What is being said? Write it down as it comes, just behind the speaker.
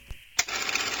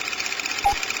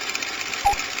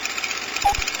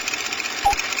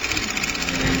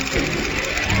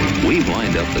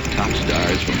lined up the top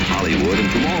stars from Hollywood and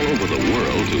from all over the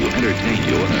world to entertain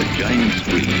you on a giant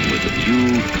screen with the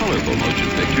few colorful motion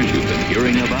pictures you've been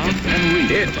hearing about and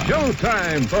reading It's about.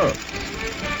 showtime, folks.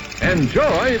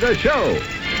 Enjoy the show.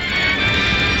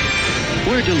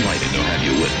 We're delighted to have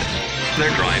you with us.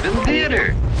 They're driving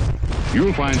theater.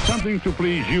 You'll find something to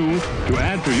please you to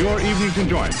add to your evening's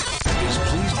enjoyment. Is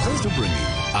pleased to bring you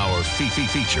our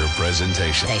feature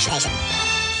presentation.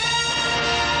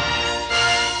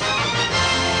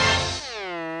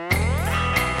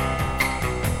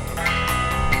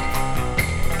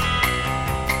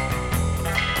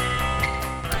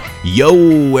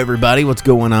 Yo, everybody, what's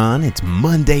going on? It's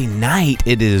Monday night.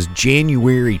 It is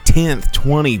January 10th,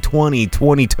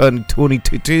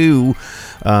 2022.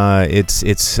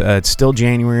 It's still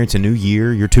January. It's a new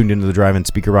year. You're tuned into the Drive-In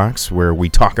Speaker Box, where we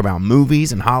talk about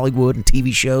movies and Hollywood and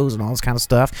TV shows and all this kind of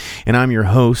stuff. And I'm your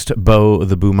host, Bo,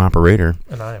 the Boom Operator.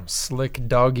 And I am Slick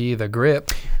Doggy, the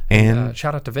Grip. And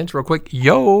shout out to Vince real quick.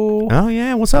 Yo! Oh,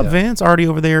 yeah. What's up, Vince? Already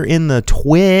over there in the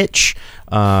Twitch,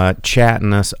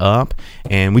 chatting us up.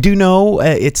 And we do know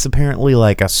it's apparently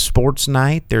like a sports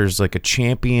night. There's like a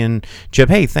championship.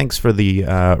 Hey, thanks for the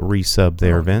resub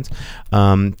there, Vince.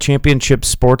 Championship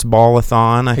sports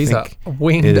ball-a-thon, He's think. a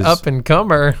winged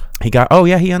up-and-comer.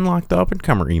 He unlocked the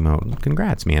up-and-comer emote.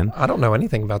 Congrats, man. I don't know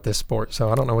anything about this sport, so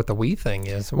I don't know what the Wii thing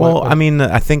is. I mean,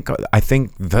 I think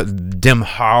the Dem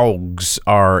Hogs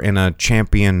are in a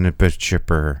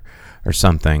championship or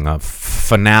something, a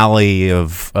finale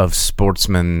of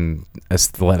sportsman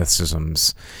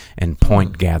athleticisms and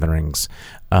point gatherings.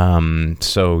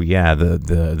 So yeah,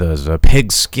 there's a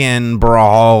pigskin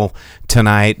brawl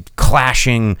tonight,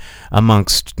 clashing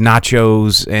amongst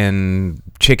nachos and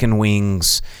chicken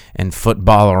wings and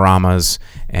football-oramas,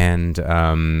 and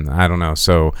I don't know.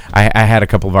 So I had a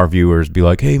couple of our viewers be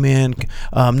like, "Hey man,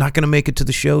 I'm not gonna make it to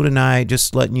the show tonight.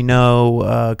 Just letting you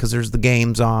know, because there's the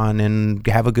games on, and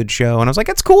have a good show." And I was like,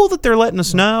 "It's cool that they're letting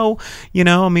us know." You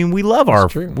know, I mean, we love our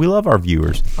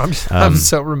viewers. I'm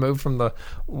so removed from the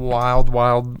wide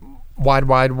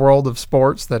world of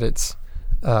sports that it's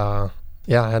I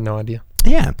had no idea.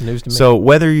 Yeah. News to me. So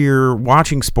whether you're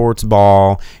watching sports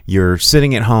ball, you're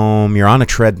sitting at home, you're on a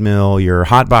treadmill, you're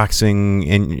hotboxing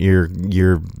in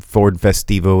your Ford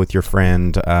Festivo with your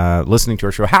friend, listening to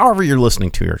our show, however you're listening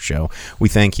to our show, we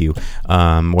thank you,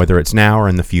 whether it's now or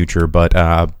in the future. But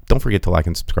don't forget to like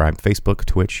and subscribe. Facebook,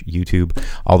 Twitch, YouTube,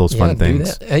 all those fun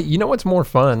things. Do that. You know what's more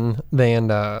fun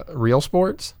than real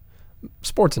sports?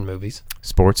 Sports and movies.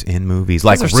 Sports in movies.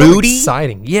 Like Rudy? Rudy? So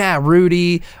exciting. Yeah,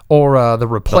 Rudy or The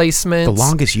Replacements. The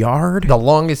Longest Yard? The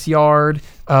Longest Yard.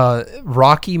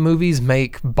 Rocky movies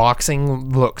make boxing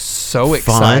look so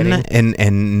exciting. Fun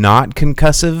and not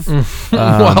concussive.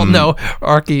 Well, no.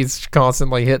 Rocky's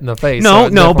constantly hit in the face.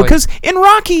 No, because in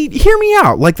Rocky, hear me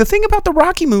out. Like, the thing about the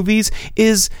Rocky movies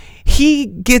is he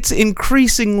gets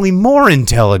increasingly more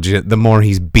intelligent the more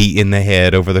he's beat in the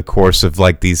head over the course of,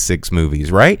 like, these 6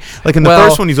 movies, right? Like, in the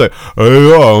first one, he's like, "Hey,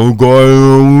 I'm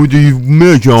going to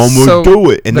match, I'm going to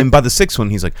do it." And then by the 6th one,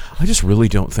 he's like, "I just really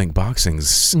don't think boxing's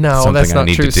something that's not I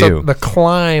need true. to do." So the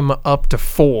climb up to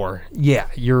 4, yeah,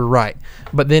 you're right.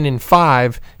 But then in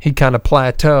 5, he kind of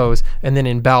plateaus, and then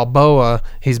in Balboa,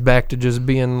 he's back to just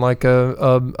being like a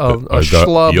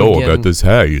schlub again. I got this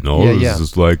hat, you know. Yeah. It's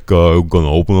just like I'm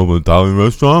gonna open up an Italian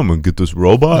restaurant and get this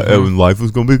robot, and life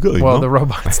is gonna be good. Well, you know? the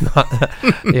robot's not.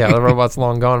 The robot's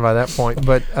long gone by that point.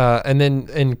 But and then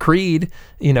in Creed,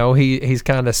 you know, he's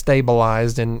kind of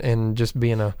stabilized and just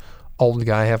being a old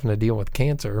guy having to deal with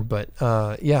cancer. But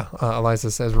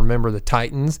Eliza says, "Remember the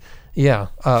Titans." Yeah,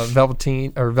 Velvet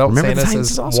Santa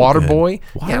says Waterboy.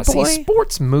 Yeah, see,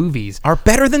 sports movies are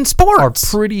better than sports. Are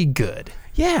pretty good.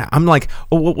 Yeah, I'm like,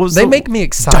 what was they make me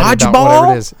excited Dodgeball? about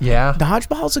whatever it is. Yeah,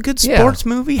 Dodgeball's a good sports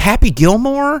movie. Happy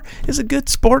Gilmore is a good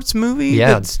sports movie.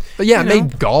 Yeah, it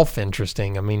made golf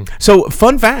interesting. I mean, so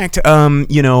fun fact,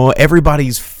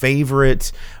 everybody's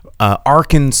favorite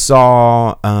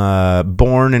Arkansas,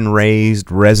 born and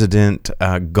raised resident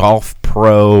golf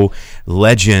pro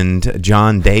legend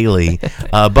John Daly.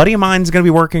 A buddy of mine is going to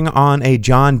be working on a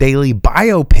John Daly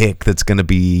biopic that's going to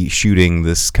be shooting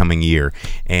this coming year,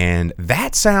 and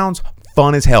that sounds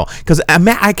fun as hell, because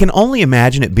I can only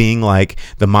imagine it being like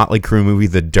the Motley Crue movie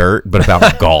The Dirt, but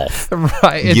about golf.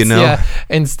 Right.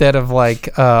 Instead of like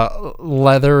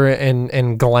leather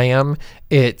and glam,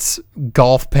 it's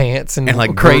golf pants and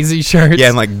like crazy shirts. Yeah,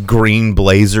 and like green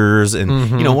blazers.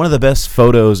 And, one of the best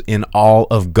photos in all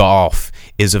of golf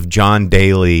is of John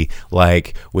Daly,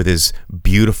 like with his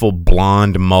beautiful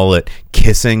blonde mullet,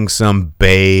 kissing some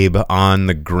babe on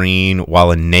the green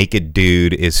while a naked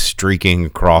dude is streaking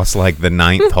across like the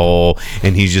ninth hole,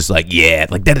 and he's just like, yeah,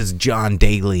 like that is John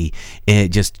Daly, and it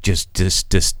just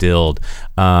distilled.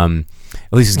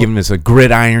 At least he's giving us a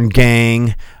Gridiron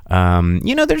Gang.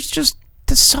 There's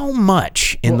so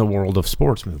much in the world of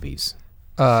sports movies.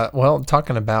 Well,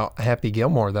 talking about Happy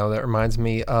Gilmore, though, that reminds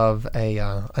me of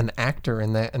an actor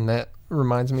in that, and that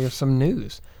reminds me of some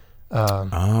news. There's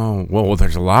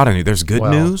a lot of news. There's good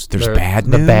news. There's bad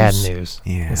news. The bad news.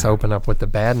 Yeah. Let's open up with the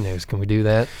bad news. Can we do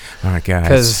that? All right,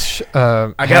 guys.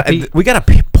 Because we got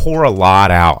to pour a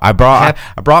lot out. I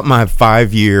brought my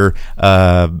 5-year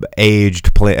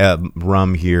aged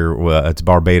rum here. It's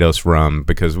Barbados rum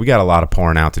because we got a lot of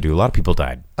pouring out to do. A lot of people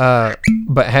died.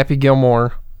 But Happy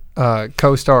Gilmore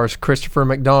co-stars Christopher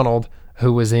McDonald,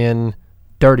 who was in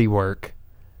Dirty Work,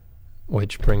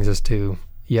 which brings us to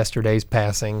yesterday's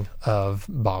passing of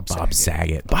Bob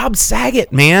Saget. Bob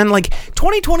Saget, man, like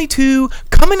 2022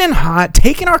 coming in hot,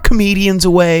 taking our comedians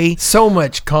away. So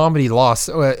much comedy loss.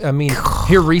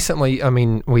 Here recently,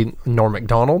 Norm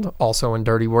Macdonald, also in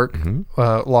Dirty Work,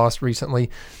 lost recently.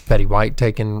 Betty White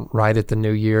taken right at the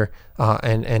new year,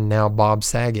 and now Bob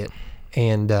Saget,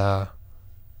 and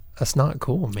that's not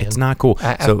cool, man. It's not cool.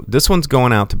 So this one's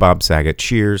going out to Bob Saget.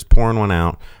 Cheers, pouring one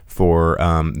out for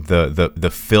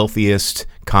the filthiest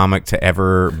comic to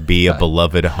ever be a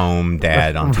beloved home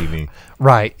dad on TV.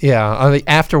 Right, yeah.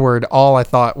 Afterward, all I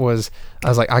thought was, I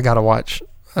was like, I got to watch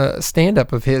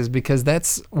stand-up of his because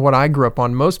that's what I grew up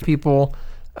on. Most people,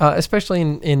 especially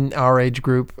in our age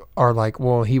group, are like,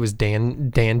 well, he was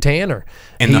Dan Tanner.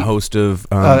 And the host of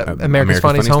America's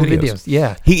Funniest Home Videos.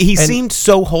 Yeah. He seemed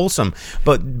so wholesome,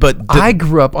 but I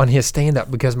grew up on his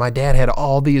stand-up because my dad had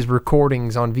all these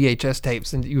recordings on VHS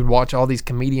tapes, and you would watch all these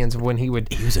comedians when he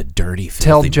was a dirty,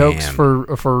 tell jokes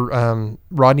man. for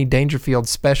Rodney Dangerfield's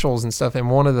specials and stuff. And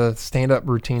one of the stand-up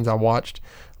routines I watched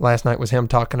last night was him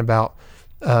talking about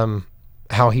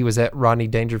how he was at Rodney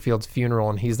Dangerfield's funeral,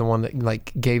 and he's the one that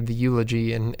like gave the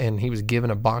eulogy, and he was given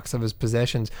a box of his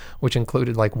possessions, which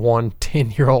included like one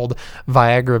 10-year-old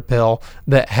Viagra pill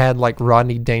that had like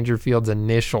Rodney Dangerfield's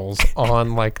initials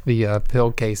on like the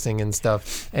pill casing and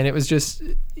stuff. And it was just,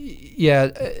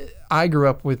 I grew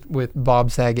up with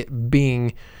Bob Saget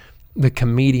being the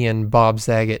comedian Bob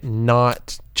Saget,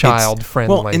 not child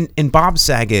friendly. Well, and Bob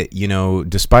Saget,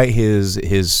 despite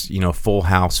his Full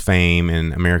House fame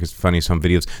and America's Funniest Home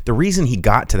Videos, the reason he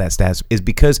got to that status is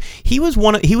because he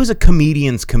was a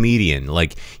comedian's comedian.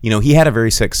 Like, he had a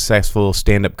very successful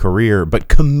stand-up career, but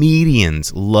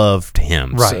comedians loved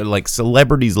him. Right. So, like,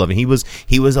 celebrities loved him.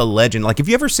 He was a legend. Like, have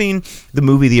you ever seen the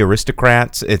movie The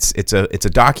Aristocrats? It's a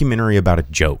documentary about a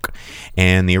joke,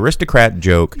 and the aristocrat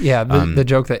joke. Yeah, the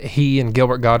joke that he and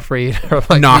Gilbert Gottfried are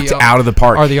like knocked out of the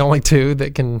park. Are the only two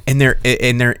that can, and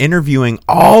they're interviewing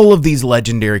all of these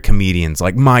legendary comedians.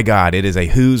 Like, my God, it is a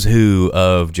who's who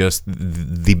of just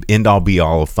the end all be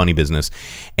all of funny business.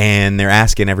 And they're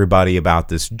asking everybody about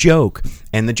this joke,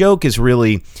 and the joke is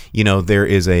really, there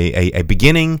is a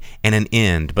beginning and an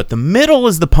end, but the middle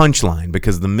is the punchline,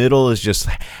 because the middle is just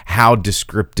how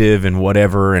descriptive and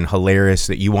whatever and hilarious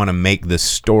that you want to make this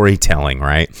storytelling,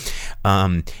 right?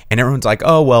 And everyone's like,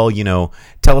 oh, well,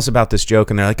 tell us about this joke.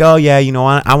 And they're like, oh, yeah,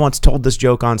 I once told this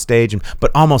joke on stage.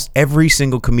 But almost every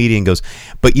single comedian goes,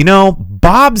 but,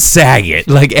 Bob Saget.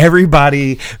 Like,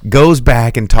 everybody goes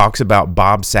back and talks about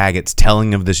Bob Saget's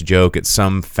telling of this joke at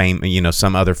some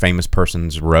other famous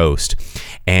person's roast.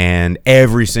 And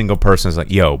every single person is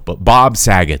like, yo, but Bob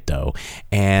Saget, though.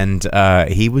 And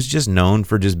he was just known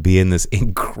for just being this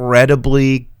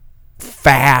incredibly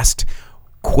fast,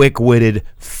 quick-witted,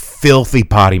 filthy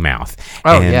potty mouth.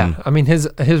 Yeah. I mean, his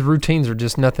routines are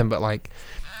just nothing but like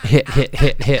hit,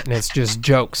 and it's just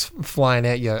jokes flying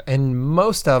at you, and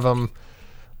most of them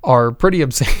are pretty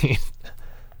obscene.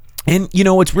 And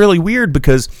it's really weird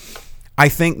because I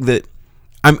think that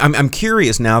I'm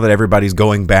curious now that everybody's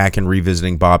going back and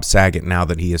revisiting Bob Saget now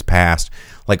that he has passed.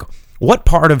 Like, what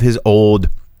part of his old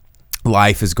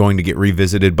life is going to get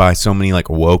revisited by so many like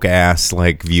woke ass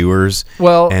like viewers,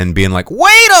 and being like,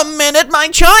 wait a minute, my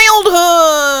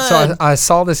childhood. So I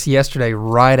saw this yesterday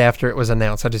right after it was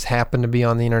announced. I just happened to be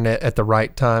on the internet at the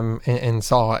right time and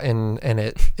saw it, and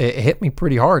it hit me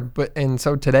pretty hard. And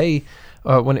so today,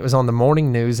 when it was on the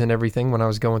morning news and everything, when I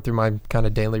was going through my kind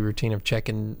of daily routine of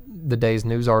checking the day's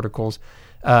news articles,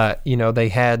 they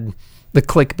had the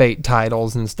clickbait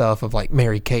titles and stuff of like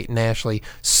Mary Kate and Ashley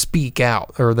speak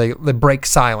out, or they break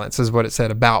silence is what it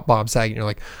said about Bob Saget. And you're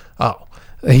like, oh,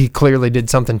 he clearly did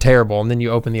something terrible. And then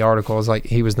you open the article, it's like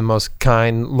he was the most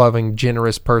kind, loving,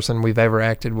 generous person we've ever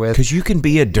acted with. Because you can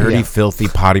be a dirty, filthy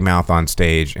potty mouth on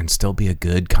stage and still be a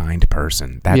good, kind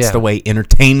person. That's the way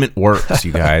entertainment works,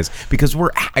 you guys. Because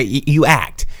you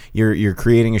act. You're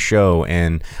creating a show,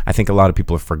 and I think a lot of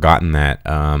people have forgotten that.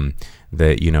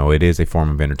 That, you know, it is a form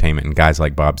of entertainment, and guys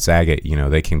like Bob Saget, you know,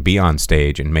 they can be on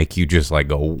stage and make you just like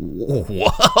go,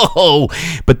 whoa,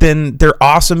 but then they're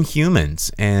awesome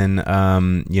humans, and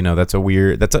you know,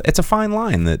 it's a fine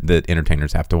line that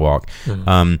entertainers have to walk.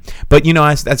 But you know,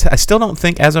 I still don't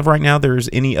think as of right now there's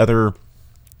any other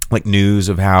like news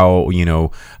of how, you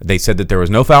know, they said that there was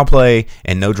no foul play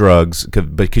and no drugs,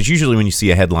 because usually when you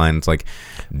see a headline, it's like,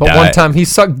 but one time he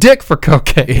sucked dick for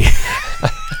cocaine.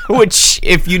 Which,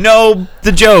 if you know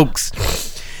the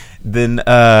jokes, then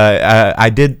I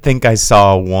did think I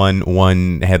saw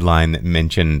one headline that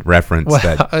mentioned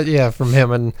that. From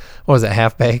him, and what was it,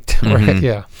 Half Baked? Right?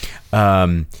 Yeah.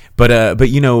 But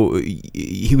you know,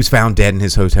 he was found dead in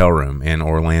his hotel room in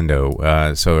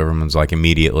Orlando. So everyone's like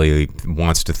immediately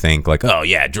wants to think like, oh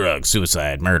yeah, drugs,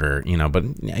 suicide, murder, you know. But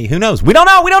who knows? We don't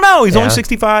know. He's only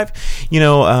 65, you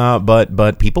know.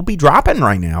 But people be dropping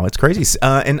right now. It's crazy.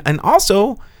 And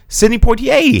also Sidney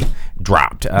Poitier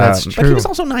dropped. That's true. But he was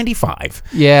also 95.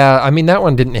 Yeah, I mean that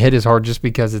one didn't hit as hard just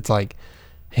because it's like.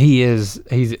 He's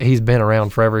been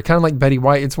around forever. Kind of like Betty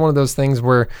White. It's one of those things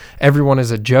where everyone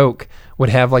as a joke would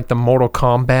have like the Mortal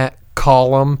Kombat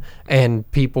column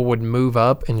and people would move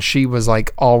up, and she was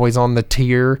like always on the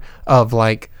tier of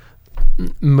like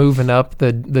moving up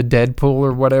the Deadpool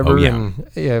or whatever. Oh, yeah. And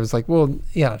yeah, it was like, well,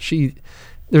 yeah,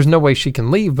 there's no way she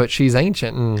can leave, but she's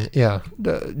ancient,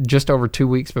 and just over 2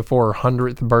 weeks before her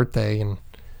 100th birthday and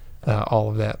all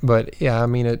of that. But yeah, I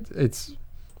mean it's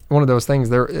one of those things.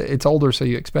 It's older, so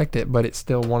you expect it, but it's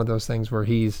still one of those things where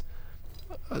he's,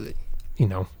 you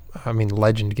know, I mean,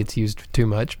 legend gets used too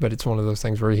much, but it's one of those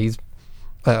things where he's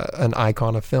an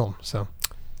icon of film. So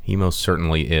he most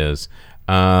certainly is.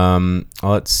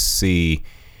 Let's see.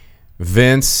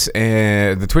 Vince,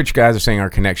 the Twitch guys are saying our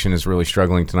connection is really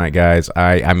struggling tonight, guys.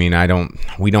 I mean,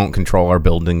 we don't control our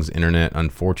building's internet,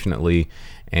 unfortunately.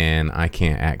 And I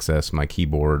can't access my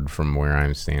keyboard from where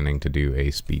I'm standing to do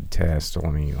a speed test. So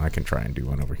I can try and do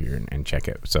one over here and check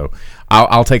it. So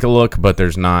I'll take a look, but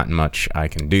there's not much I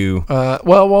can do.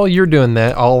 Well, while you're doing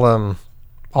that, I'll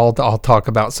talk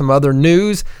about some other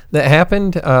news that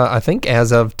happened. I think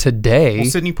as of today. Well,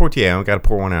 Sidney Poitier, I've got to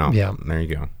pour one out. Yeah, there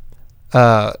you go.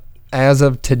 As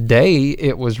of today,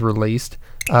 it was released.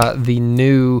 The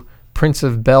new Prince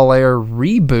of Bel-Air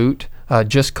reboot,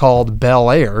 just called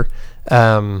Bel-Air.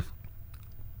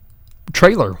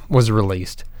 Trailer was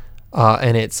released,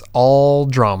 and it's all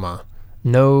drama,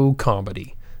 no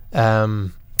comedy.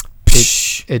 It's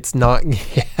not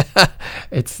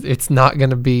it's not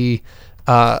going to be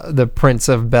the Prince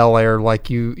of Bel-Air like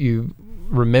you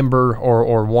remember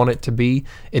or want it to be.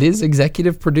 It is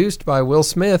executive produced by Will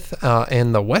Smith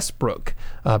and the Westbrook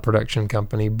production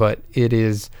company, but it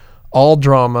is all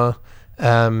drama.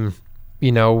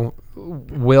 You know,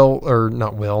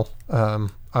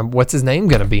 what's his name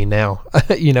going to be now?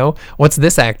 You know, what's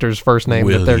this actor's first name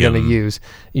that they're going to use?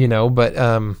 You know, but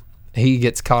he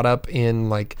gets caught up in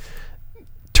like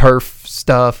turf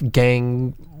stuff,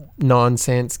 gang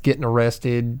nonsense, getting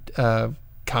arrested,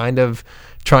 kind of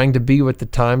trying to be with the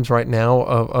times right now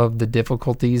of the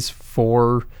difficulties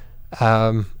for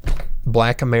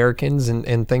Black Americans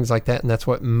and things like that, and that's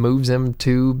what moves him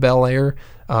to Bel-Air,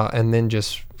 and then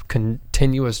just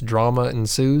continuous drama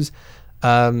ensues.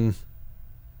 I mean,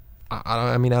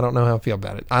 I don't know how I feel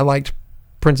about it. I liked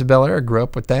Prince of Bel-Air. I grew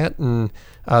up with that, and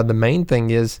the main thing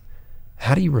is,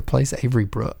 how do you replace Avery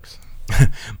Brooks?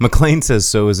 McLean says,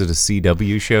 so is it a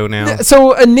CW show now?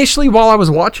 So initially, while I was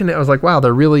watching it, I was like, wow,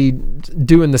 they're really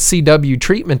doing the CW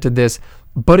treatment to this,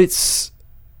 but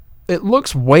it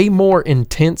looks way more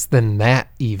intense than that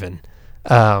even.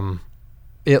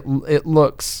 It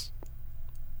looks,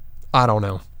 I don't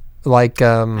know. Like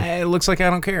it looks like I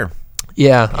don't care.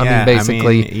 Yeah, I mean,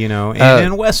 basically, you know, and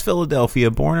in West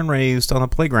Philadelphia, born and raised on a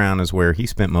playground is where he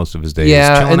spent most of his days.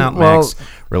 Yeah, chilling out, Max,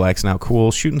 relaxing out, cool,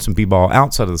 shooting some b-ball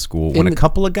outside of the school. When a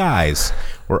couple of guys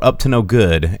were up to no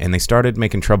good, and they started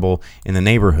making trouble in the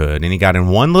neighborhood, and he got in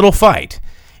one little fight.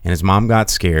 And his mom got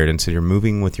scared and said, "You're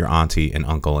moving with your auntie and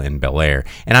uncle in Bel-Air."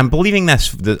 And I'm believing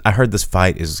I heard this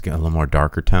fight is a little more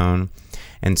darker tone.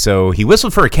 And so he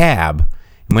whistled for a cab.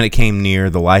 And when it came near,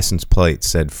 the license plate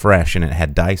said fresh, and it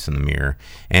had dice in the mirror.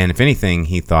 And if anything,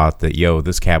 he thought that,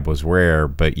 this cab was rare,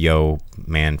 but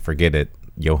man, forget it.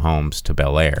 Holmes to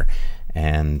Bel-Air.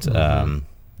 And,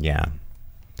 yeah.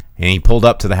 And he pulled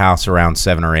up to the house around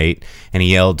 7 or 8, and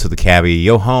he yelled to the cabbie,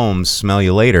 "Yo, Holmes, smell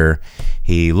you later."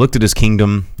 He looked at his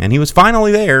kingdom, and he was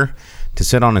finally there to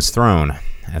sit on his throne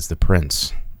as the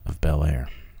Prince of Bel-Air.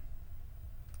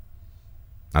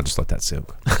 I'll just let that sit.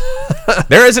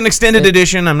 There is an extended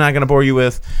edition I'm not going to bore you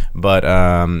with, but but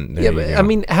I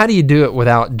mean, how do you do it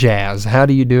without jazz? How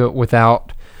do you do it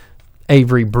without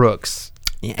Avery Brooks?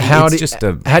 How do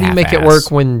you make it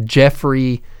work when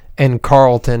Jeffrey and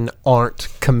Carlton aren't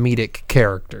comedic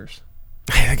characters?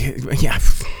 Yeah,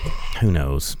 who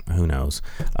knows?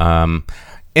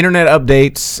 Internet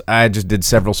updates. I just did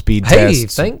several speed tests. Hey,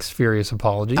 thanks, Furious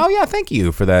Apology. Oh, yeah, thank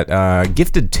you for that.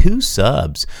 Gifted 2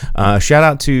 subs. Shout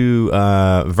out to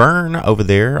Vern over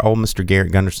there, old Mr.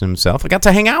 Garrett Gunderson himself. I got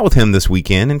to hang out with him this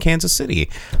weekend in Kansas City.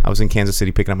 I was in Kansas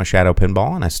City picking up my Shadow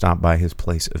pinball, and I stopped by his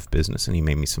place of business, and he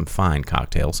made me some fine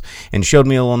cocktails and showed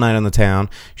me a little night on the town.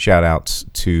 Shout outs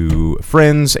to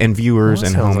friends and viewers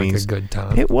and homies. Like a good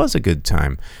time. It was a good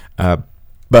time.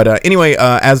 But anyway,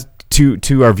 as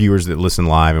to our viewers that listen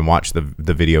live and watch the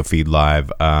video feed live,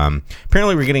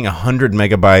 apparently we're getting 100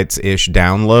 megabytes ish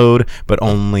download, but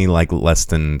only like less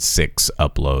than 6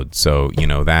 upload. So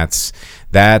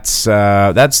that's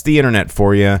the internet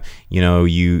for you.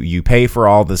 You pay for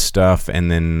all this stuff,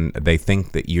 and then they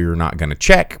think that you're not going to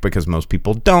check because most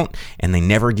people don't, and they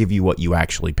never give you what you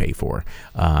actually pay for.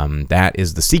 That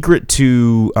is the secret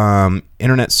to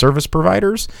internet service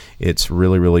providers. It's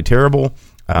really, really terrible.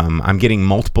 I'm getting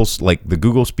multiple, like the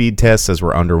Google speed test says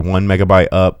we're under 1 megabyte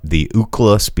up. The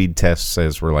Ookla speed test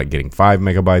says we're like getting 5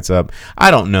 megabytes up.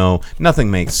 I don't know.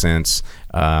 Nothing makes sense.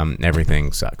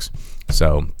 Everything sucks.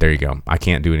 So there you go. I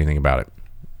can't do anything about it.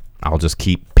 I'll just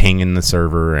keep pinging the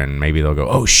server, and maybe they'll go,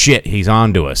 "Oh shit, he's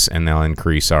on to us," and they'll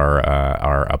increase our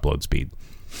upload speed.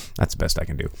 That's the best I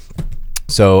can do.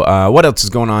 So what else is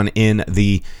going on in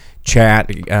the chat?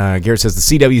 Garrett says the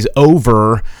CW's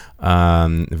over.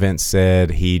 Vince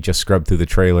said he just scrubbed through the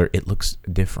trailer. It looks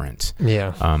different.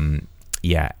 Yeah.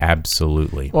 Yeah,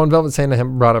 absolutely. Well, and Velvet Santa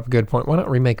brought up a good point. Why not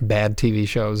remake bad TV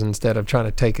shows instead of trying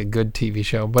to take a good TV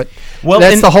show? But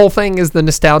that's the whole thing, is the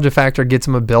nostalgia factor gets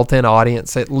them a built-in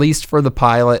audience, at least for the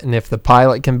pilot. And if the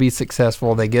pilot can be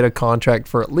successful, they get a contract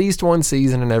for at least 1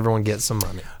 season and everyone gets some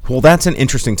money. Well, that's an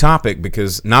interesting topic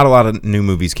because not a lot of new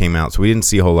movies came out, so we didn't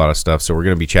see a whole lot of stuff. So we're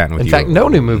going to be chatting with you. In fact, no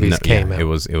new movies came out. It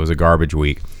was a garbage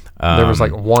week. There was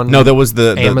like one. No, there was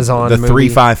the Amazon the movie.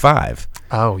 355.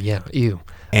 Oh yeah, ew.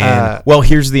 And well,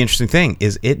 here's the interesting thing: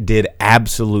 is it did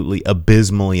absolutely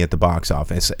abysmally at the box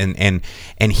office, and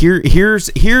here's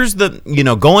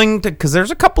the going to, because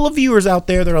there's a couple of viewers out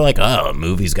there that are like, oh, a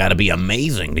movie's got to be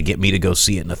amazing to get me to go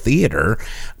see it in a theater.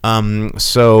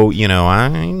 So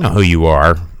I know who you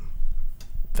are.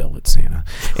 Velvet Santa.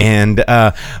 And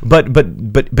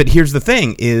but here's the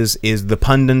thing is the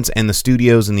pundits and the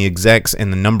studios and the execs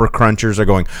and the number crunchers are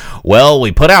going, well,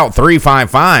 we put out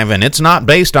 355 and it's not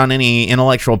based on any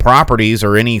intellectual properties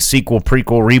or any sequel,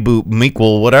 prequel, reboot,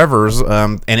 mequel, whatever's,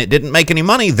 and it didn't make any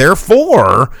money,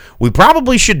 therefore we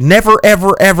probably should never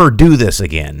ever do this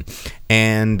again.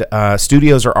 And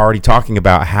studios are already talking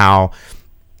about how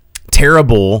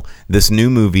terrible this new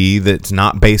movie that's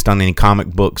not based on any comic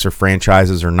books or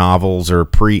franchises or novels or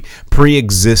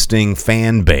pre-existing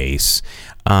fan base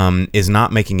is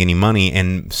not making any money,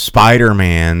 and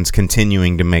Spider-Man's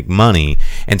continuing to make money.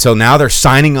 And so now they're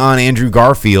signing on Andrew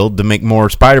Garfield to make more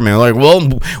Spider-Man. Like,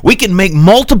 well, we can make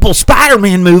multiple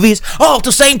Spider-Man movies all at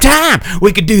the same time.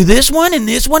 We could do this one, and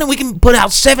we can put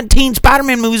out 17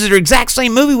 Spider-Man movies that are exact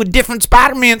same movie with different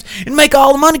Spider-Mans and make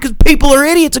all the money because people are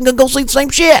idiots and gonna go see the same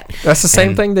shit. That's the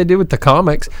same thing they do with the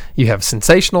comics. You have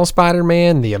Sensational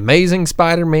Spider-Man, The Amazing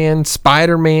Spider-Man,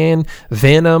 Spider-Man,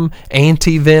 Venom,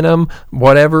 Anti-Venom,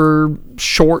 whatever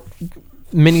short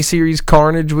miniseries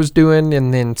Carnage was doing,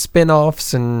 and then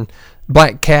spin-offs and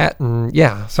Black Cat, and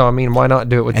yeah. So I mean, why not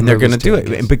do it with? And they're going to do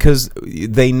it because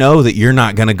they know that you're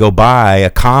not going to go buy a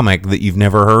comic that you've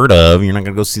never heard of. You're not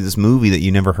going to go see this movie that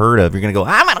you never heard of. You're going to go,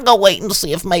 I'm going to go wait and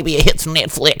see if maybe it hits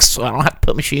Netflix, so I don't have to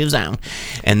put my shoes on.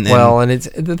 And then, and it's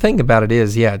the thing about it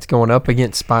is, it's going up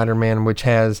against Spider-Man, which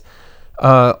has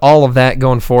all of that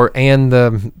going for it, and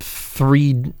the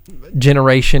 3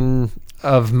 generation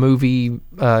of movie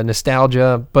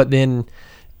nostalgia. But then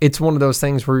it's one of those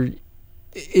things where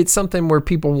it's something where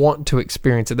people want to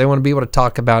experience it. They want to be able to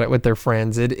talk about it with their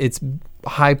friends. It's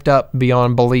hyped up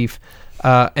beyond belief.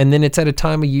 And then it's at a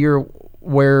time of year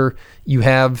where you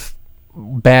have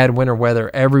bad winter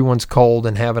weather. Everyone's cold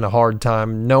and having a hard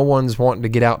time. No one's wanting to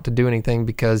get out to do anything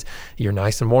because you're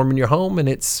nice and warm in your home, and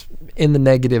it's in the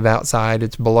negative outside.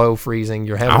 It's below freezing.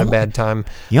 You're having a bad time.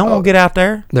 You don't want to get out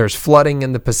there. There's flooding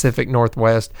in the Pacific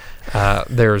Northwest.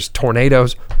 There's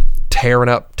tornadoes tearing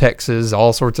up Texas,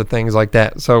 all sorts of things like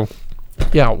that. So,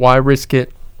 yeah, why risk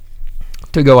it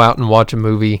to go out and watch a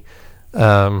movie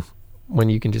when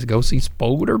you can just go see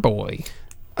Spoder Boy?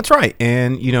 That's right.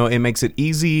 And, it makes it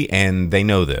easy, and they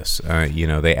know this.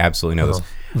 They absolutely know this.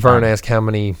 Vern asked how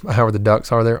many Howard the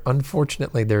Ducks are there.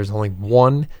 Unfortunately, there's only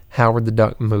one Howard the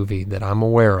Duck movie that I'm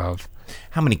aware of.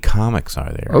 How many comics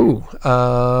are there?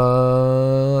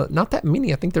 Not that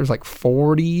many. I think there's like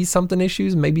 40-something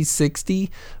issues, maybe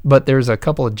 60. But there's a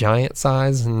couple of giant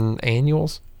size and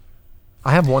annuals.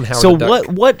 I have one Howard the Duck.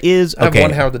 So what is... Okay. I have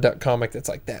one Howard the Duck comic that's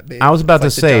like that big. I was about to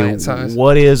It's say, the giant size.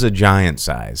 what is a giant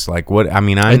size? Like, what...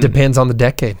 It depends on the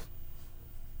decade.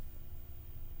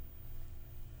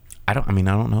 I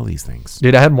don't know these things.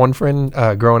 Dude, I had one friend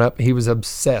growing up. He was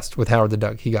obsessed with Howard the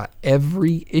Duck. He got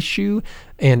every issue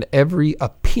and every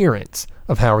appearance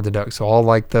of Howard the Duck. So all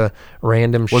like the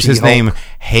random Was his name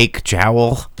Hake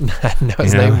Jowl? No,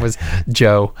 his name was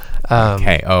Joe.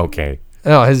 Okay.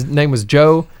 No, his name was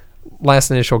Joe,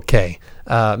 last initial K.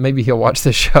 Maybe he'll watch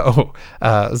the show.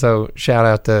 So shout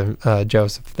out to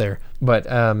Joseph there. But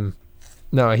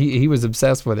no, he was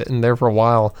obsessed with it. And there for a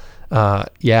while,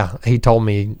 he told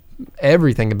me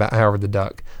everything about Howard the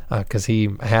Duck because he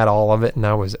had all of it, and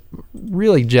I was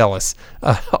really jealous,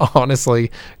 honestly,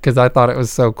 because I thought it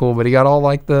was so cool. But he got all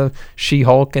like the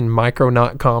She-Hulk and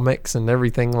Micronaut comics and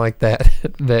everything like that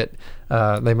that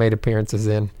they made appearances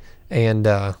in, and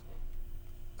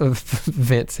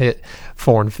Vince hit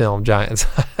foreign film giant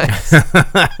size.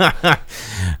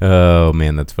 Oh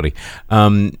man, that's funny.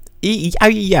 I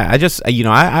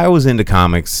was into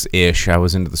comics-ish. I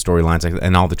was into the storylines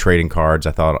and all the trading cards.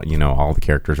 I thought, all the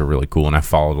characters are really cool, and I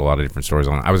followed a lot of different stories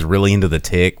on it. I was really into The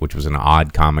Tick, which was an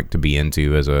odd comic to be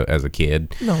into as a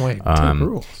kid. No way, Tick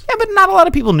rules. Yeah, but not a lot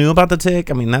of people knew about The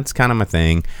Tick. That's kind of my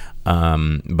thing.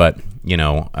 But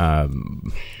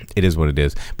it is what it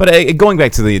is. But going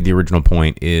back to the original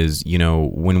point is,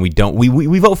 when we don't,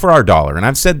 we vote for our dollar. And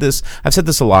I've said this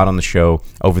a lot on the show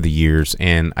over the years,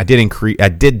 and I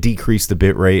did decrease the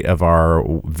bit rate of our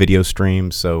video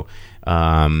stream. So,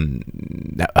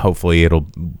 hopefully it'll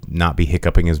not be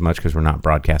hiccuping as much because we're not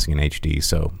broadcasting in HD.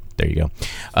 So there you go.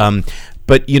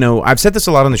 But I've said this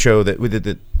a lot on the show that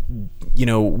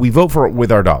we vote for it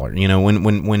with our dollar.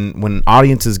 When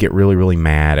audiences get really, really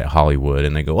mad at Hollywood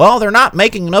and they go, well, they're not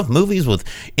making enough movies with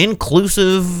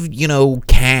inclusive,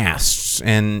 casts,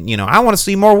 and I want to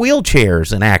see more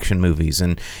wheelchairs in action movies,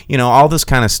 and all this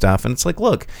kind of stuff. And it's like,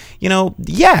 look,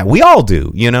 yeah, we all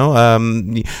do. You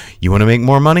want to make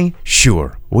more money?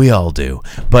 Sure. We all do.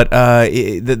 But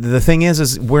the thing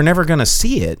is we're never going to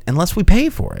see it unless we pay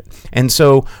for it. And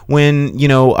so when,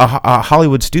 a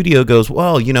Hollywood studio goes,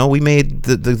 well, we made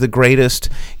the greatest,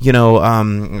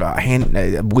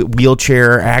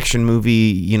 wheelchair action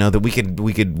movie,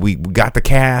 that we got the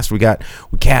cast, we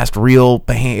cast real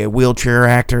wheelchair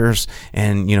actors,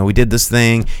 and, we did this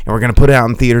thing, and we're going to put it out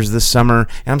in theaters this summer.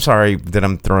 And I'm sorry that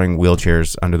I'm throwing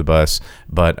wheelchairs under the bus,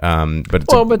 but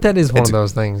that is one of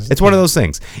those things. It's one of those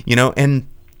things.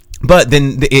 But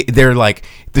then they're like,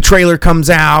 the trailer comes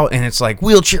out and it's like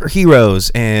wheelchair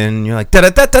heroes, and you're like, da da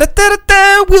da da da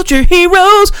da, wheelchair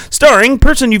heroes starring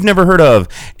person you've never heard of,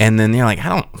 and then you're like,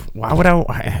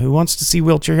 who wants to see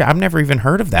wheelchair? I've never even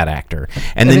heard of that actor,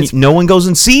 and then no one goes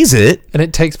and sees it, and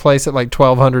it takes place at like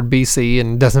 1200 BC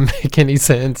and doesn't make any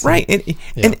sense, right?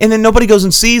 And then nobody goes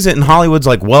and sees it, and Hollywood's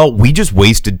like, well, we just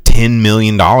wasted $10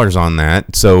 million on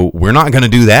that, so we're not going to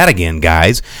do that again,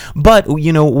 guys. But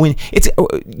when it's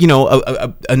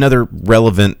another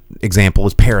relevant example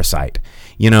is Parasite.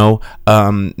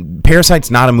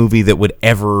 Parasite's not a movie that would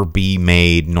ever be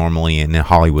made normally in the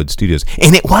Hollywood studios,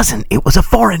 and it wasn't. It was a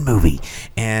foreign movie,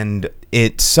 and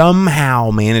it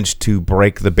somehow managed to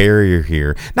break the barrier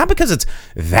here. Not because it's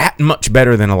that much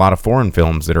better than a lot of foreign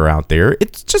films that are out there.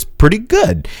 It's just pretty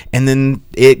good. And then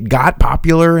it got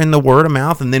popular in the word of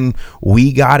mouth, and then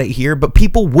we got it here, but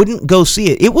people wouldn't go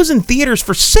see it. It was in theaters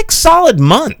for 6 solid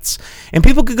months, and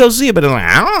people could go see it, but they're like,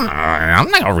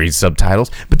 I'm not going to read subtitles.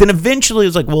 But then eventually it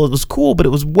was like, well, it was cool, but it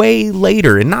was way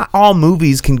later, and not all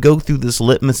movies can go through this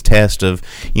litmus test of,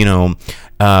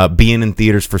 being in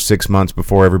theaters for 6 months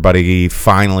before everybody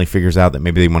finally figures out that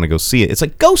maybe they want to go see it. It's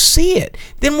like, go see it.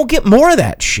 Then we'll get more of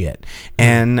that shit.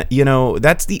 And,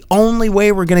 that's the only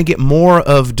way we're going to get more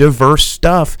of diverse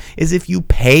stuff is if you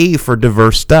pay for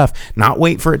diverse stuff. Not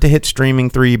wait for it to hit streaming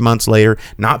 3 months later,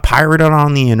 not pirate it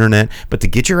on the internet, but to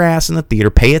get your ass in the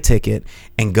theater, pay a ticket,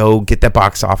 and go get that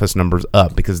box office numbers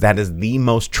up, because that is the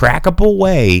most trackable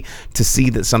way to see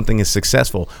that something is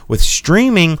successful. With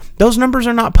streaming, those numbers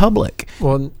are not public.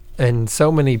 Well, and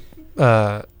so many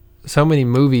so many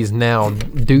movies now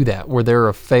do that, where they're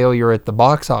a failure at the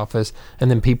box office, and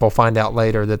then people find out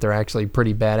later that they're actually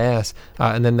pretty badass,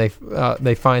 and then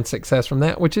they find success from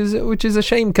that, which is a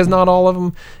shame, because not all of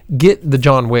them get the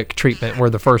John Wick treatment, where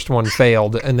the first one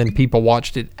failed, and then people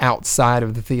watched it outside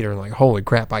of the theater and like, holy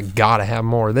crap, I gotta have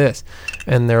more of this,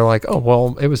 and they're like, oh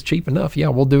well, it was cheap enough, yeah,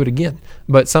 we'll do it again.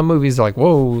 But some movies are like,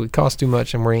 whoa, it costs too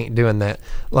much, and we ain't doing that.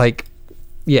 Like,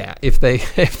 yeah, if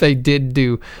they did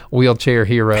do Wheelchair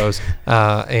Heroes,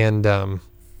 and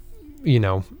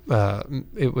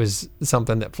it was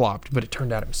something that flopped, but it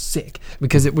turned out it was sick,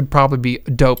 because it would probably be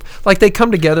dope. Like, they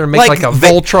come together and make like a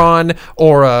Voltron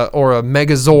or a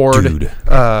Megazord. Dude.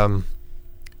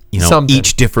 Something.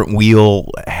 Each different wheel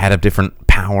had a different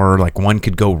power. Like, one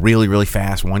could go really, really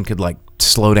fast. One could like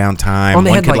slow down time.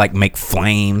 One could like make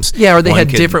flames. Yeah, or they had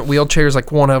different wheelchairs.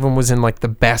 Like, one of them was in like the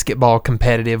basketball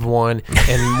competitive one,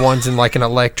 and one's in like an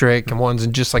electric, and one's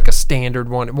in just like a standard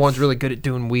one. And one's really good at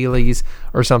doing wheelies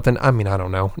or something. I mean, I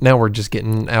don't know. Now we're just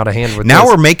getting out of hand with now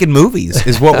this. We're making movies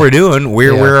is what we're doing.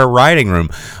 We're a writing room.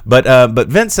 But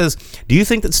Vince says, do you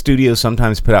think that studios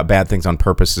sometimes put out bad things on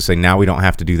purpose to say, now we don't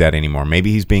have to do that anymore?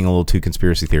 Maybe he's being a little too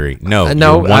conspiracy theory. No,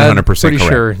 no, you're 100% pretty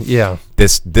correct. sure. Yeah.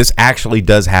 This actually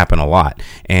does happen a lot,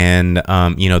 and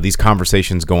these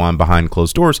conversations go on behind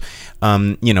closed doors,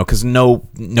 because no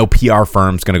PR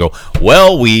firm's going to go,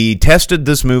 well, we tested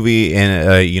this movie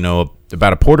and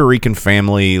about a Puerto Rican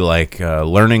family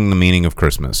learning the meaning of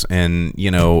Christmas, and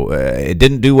it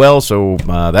didn't do well, so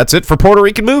that's it for Puerto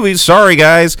Rican movies. Sorry,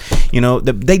 guys.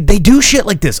 They do shit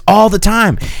like this all the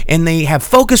time, and they have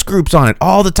focus groups on it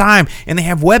all the time, and they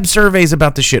have web surveys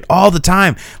about the shit all the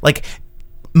time. Like,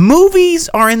 movies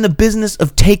are in the business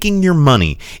of taking your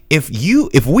money. If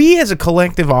we as a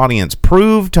collective audience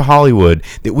prove to Hollywood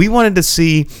that we wanted to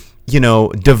see,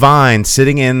 Divine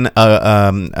sitting in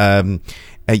a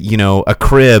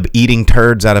crib eating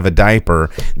turds out of a diaper,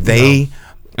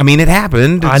 I mean, it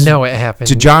happened. I know it happened.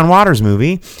 To John Waters'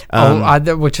 movie.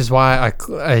 Which is why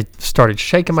I started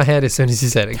shaking my head as soon as he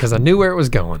said it, because I knew where it was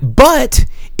going. But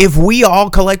if we all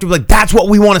collectively, that's what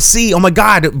we want to see, oh my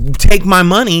God, take my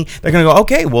money, they're going to go,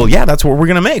 okay, well, yeah, that's what we're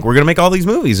going to make. We're going to make all these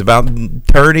movies about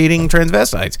turd-eating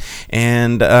transvestites.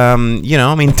 And,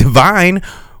 Divine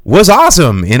was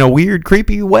awesome in a weird,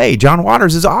 creepy way. John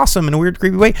Waters is awesome in a weird,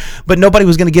 creepy way. But nobody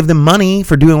was going to give them money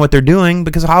for doing what they're doing,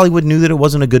 because Hollywood knew that it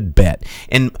wasn't a good bet.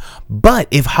 But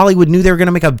if Hollywood knew they were going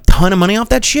to make a ton of money off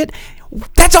that shit,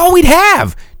 that's all we'd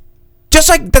have. Just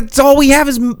like that's all we have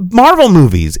is Marvel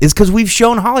movies, is because we've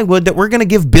shown Hollywood that we're going to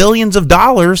give billions of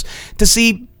dollars to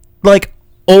see like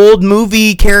old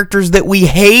movie characters that we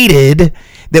hated,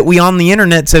 that we on the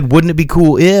internet said, wouldn't it be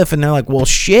cool if? And they're like, well,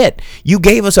 shit, you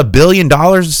gave us $1 billion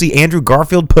to see Andrew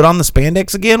Garfield put on the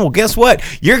spandex again? Well, guess what?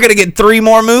 You're going to get 3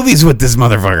 more movies with this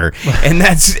motherfucker. And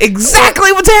that's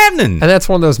exactly what's happening. And that's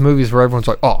one of those movies where everyone's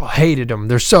like, oh, I hated them.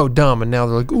 They're so dumb. And now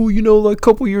they're like, oh, like a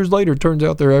couple years later, it turns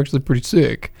out they're actually pretty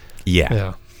sick.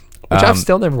 Yeah. Which I've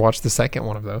still never watched the second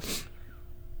one of those.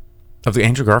 Of the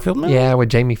Andrew Garfield movie? Yeah, with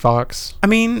Jamie Foxx. I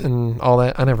mean, and all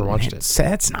that. I never watched it.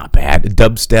 That's not bad.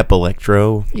 Dubstep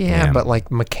electro. Yeah, but like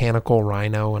mechanical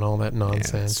rhino and all that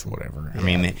nonsense. Whatever. I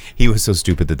mean, he was so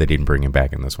stupid that they didn't bring him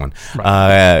back in this one.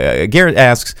 Right. Garrett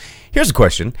asks, here's a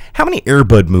question. How many Air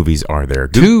Bud movies are there?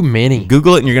 Too many.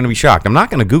 Google it and you're going to be shocked. I'm not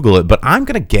going to Google it, but I'm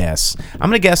going to guess.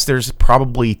 There's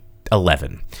probably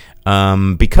 11.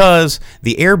 Because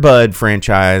the Air Bud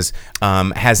franchise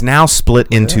has now split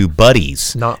into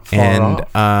buddies. Not far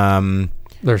off.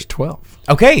 There's 12.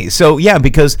 Okay, so yeah,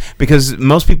 because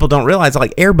most people don't realize,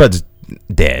 like, Air Bud's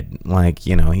dead. Like,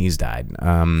 he's died.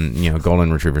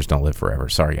 Golden retrievers don't live forever.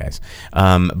 Sorry, guys.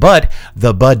 But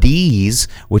the Buddies,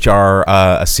 which are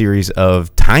a series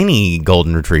of tiny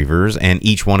golden retrievers, and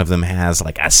each one of them has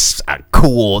like a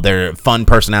cool, they're fun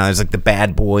personalities, like the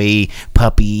bad boy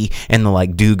puppy and the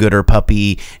like do-gooder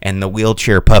puppy and the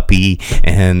wheelchair puppy,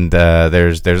 and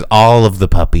there's all of the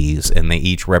puppies, and they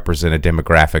each represent a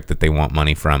demographic that they want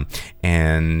money from,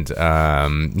 and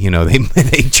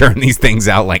they churn these things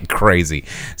out like crazy.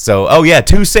 So,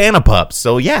 2 Santa pups.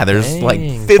 So yeah, there's like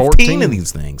 15 14 of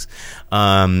these things.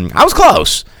 I was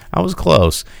close.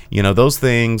 Those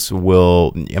things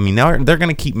will. I mean, they're going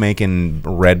to keep making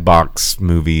red box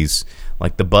movies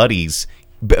like the Buddies.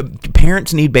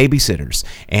 Parents need babysitters,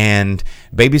 and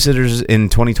babysitters in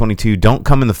 2022 don't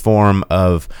come in the form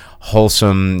of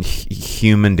wholesome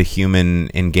human-to-human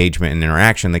engagement and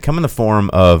interaction. They come in the form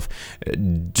of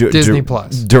Disney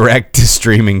Plus,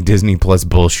 direct-to-streaming Disney Plus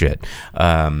bullshit.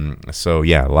 So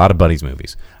yeah, a lot of Buddies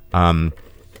movies.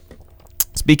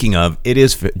 Speaking of, it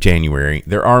is January.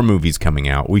 There are movies coming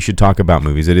out. We should talk about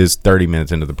movies. It is 30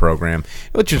 minutes into the program,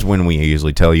 which is when we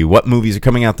usually tell you what movies are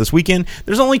coming out this weekend.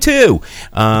 There's only two.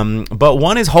 But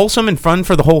one is wholesome and fun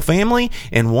for the whole family,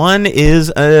 and one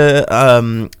is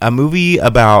a movie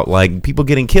about like people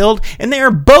getting killed, and they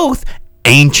are both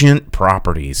ancient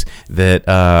properties that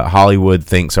Hollywood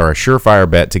thinks are a surefire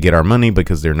bet to get our money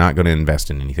because they're not going to invest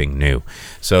in anything new.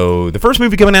 So the first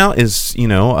movie coming out is,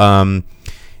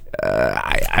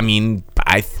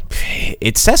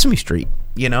 it's Sesame Street.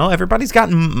 Everybody's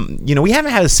gotten, we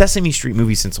haven't had a Sesame Street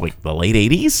movie since like the late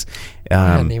 80s. I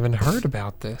hadn't even heard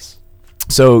about this.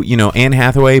 So, Anne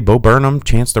Hathaway, Bo Burnham,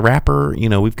 Chance the Rapper,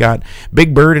 we've got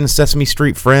Big Bird and Sesame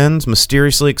Street friends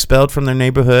mysteriously expelled from their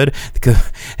neighborhood,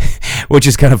 which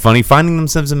is kind of funny, finding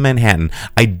themselves in Manhattan.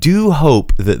 I do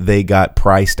hope that they got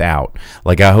priced out.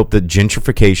 Like, I hope that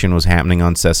gentrification was happening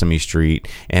on Sesame Street,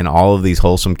 and all of these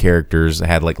wholesome characters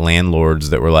had, like, landlords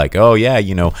that were like, oh, yeah,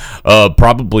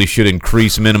 probably should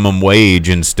increase minimum wage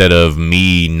instead of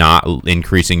me not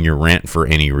increasing your rent for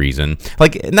any reason.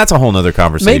 Like, and that's a whole nother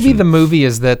conversation. Maybe the movie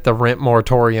is that the rent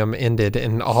moratorium ended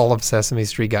and all of Sesame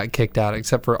Street got kicked out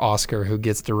except for Oscar, who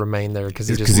gets to remain there because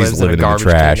he just lives in a garbage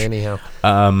can anyhow.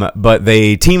 But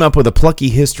they team up with a plucky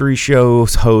history show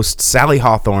host, Sally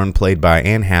Hawthorne, played by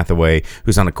Anne Hathaway,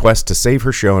 who's on a quest to save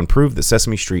her show and prove that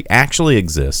Sesame Street actually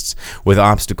exists, with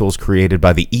obstacles created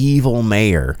by the evil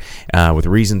mayor, with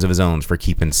reasons of his own for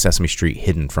keeping Sesame Street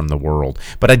hidden from the world.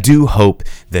 But I do hope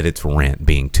that its rent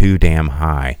being too damn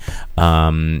high.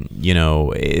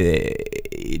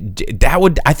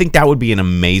 I think that would be an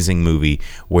amazing movie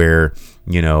where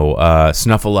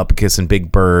Snuffleupagus and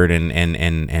Big Bird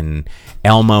and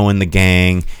Elmo and the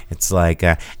gang. It's like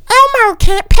Elmo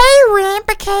can't pay rent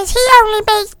because he only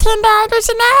makes $10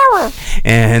 an hour,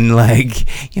 and Elmo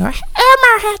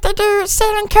has to do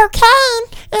selling cocaine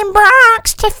in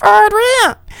Bronx to afford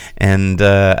rent. And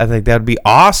I think that'd be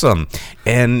awesome.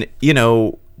 And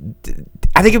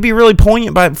I think it'd be really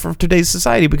poignant for today's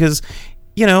society because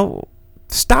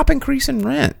stop increasing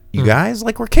rent, you guys.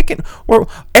 Like,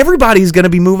 everybody's going to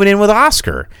be moving in with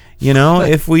Oscar.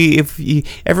 If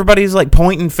everybody's like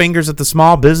pointing fingers at the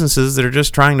small businesses that are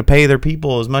just trying to pay their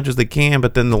people as much as they can,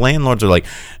 but then the landlords are like,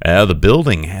 the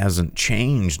building hasn't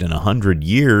changed in 100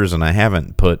 years, and I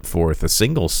haven't put forth a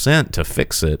single cent to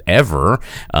fix it ever.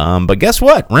 But guess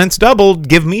what? Rent's doubled.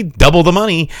 Give me double the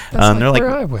money. That's where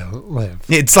I will live.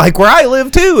 It's like where I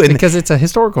live too, and because it's a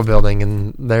historical building,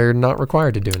 and they're not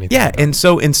required to do anything. Yeah, and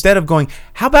so instead of going,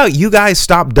 how about you guys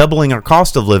stop doubling our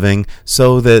cost of living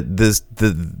so that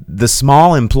the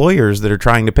small employers that are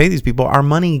trying to pay these people, our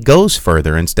money goes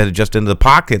further instead of just into the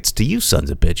pockets to you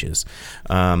sons of bitches.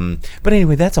 But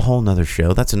anyway, that's a whole nother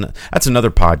show. That's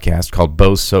another podcast called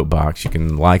Bo's Soapbox. You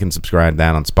can like and subscribe to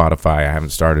that on Spotify. I haven't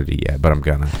started it yet, but I'm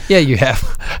gonna. Yeah, you have.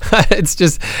 It's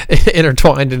just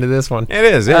intertwined into this one. It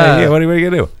is. Yeah. What are you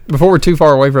gonna do? Before we're too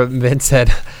far away from it, Vince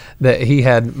said that he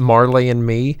had Marley and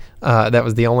Me. That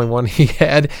was the only one he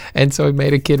had. And so he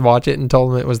made a kid watch it and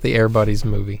told him it was the Air Buddies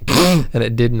movie. And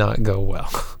it did not go well.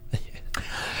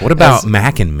 What about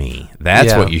Mac and Me?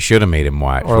 That's what you should have made him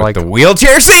watch. Or with like the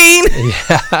wheelchair scene.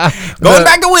 Yeah. Going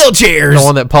back to wheelchairs. The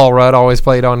one that Paul Rudd always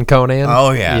played on Conan.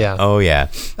 Oh, yeah. Yeah. Oh, yeah.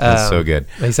 That's so good.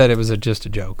 He said it was just a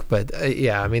joke. But,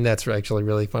 yeah, I mean, that's actually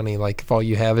really funny. Like, if all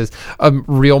you have is a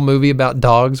real movie about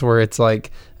dogs where it's like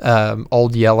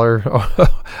Old Yeller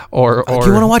or do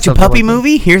you want to watch a puppy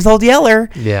movie? Here's Old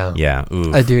Yeller. Yeah. Yeah.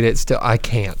 Dude, it's still, I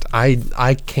can't.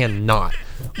 I cannot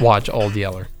watch Old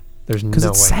Yeller. There's no way. Because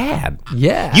it's sad.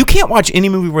 Yeah. You can't watch any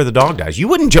movie where the dog dies. You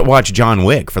wouldn't watch John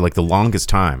Wick for like the longest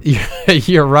time.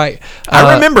 You're right.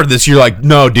 I remember this. You're like,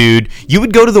 no, dude. You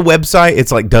would go to the website.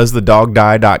 It's like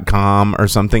doesthedogdie.com or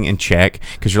something and check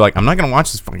because you're like, I'm not going to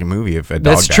watch this fucking movie if a dog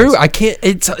dies. That's true. I can't.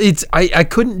 I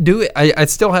couldn't do it. I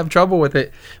still have trouble with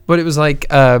it. But it was like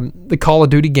the Call of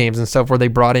Duty games and stuff where they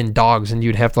brought in dogs and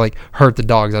you'd have to like hurt the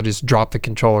dogs. I just dropped the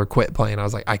controller, quit playing. I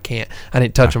was like, I can't. I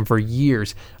didn't touch them for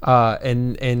years.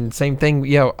 And same thing.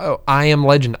 I Am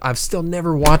Legend. I've still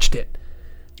never watched it.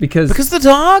 Because the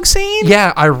dog scene?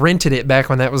 Yeah, I rented it back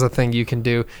when that was a thing you can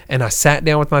do. And I sat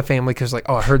down with my family because like,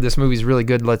 I heard this movie's really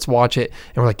good. Let's watch it.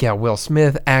 And we're like, yeah, Will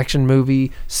Smith, action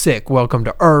movie, sick. Welcome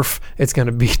to Earth. It's going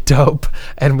to be dope.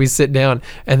 And we sit down.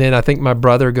 And then I think my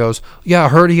brother goes, yeah, I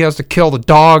heard he has to kill the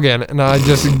dog. And I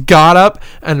just got up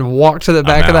and walked to the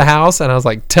back of the house. And I was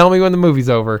like, tell me when the movie's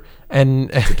over.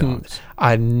 And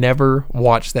I never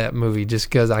watched that movie just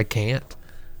because I can't.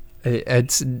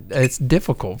 It's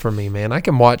difficult for me, man. I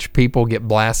can watch people get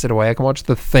blasted away. I can watch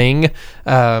The Thing.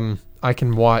 I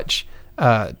can watch,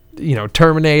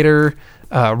 Terminator,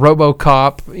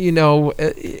 RoboCop.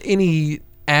 Any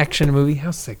action movie.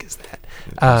 How sick is that?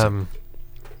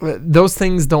 Those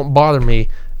things don't bother me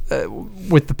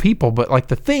with the people, but like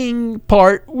the thing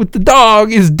part with the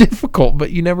dog is difficult,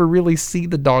 but you never really see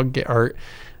the dog get hurt.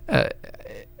 I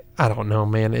don't know,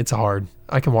 man. It's hard.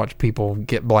 I can watch people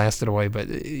get blasted away, but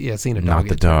seeing a dog. Not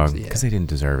the dog, because they didn't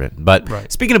deserve it. But right.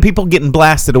 Speaking of people getting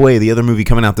blasted away, the other movie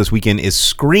coming out this weekend is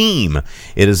Scream.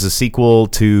 It is a sequel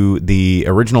to the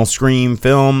original Scream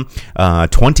film,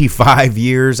 25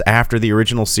 years after the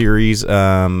original series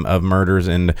of murders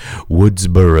in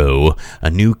Woodsboro. A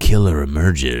new killer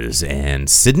emerges, and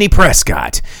Sidney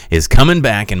Prescott is coming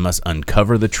back and must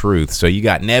uncover the truth. So you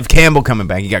got Neve Campbell coming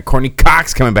back, you got Courtney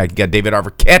Cox coming back, you got David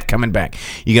Arquette coming back,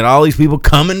 you got all these people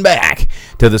coming back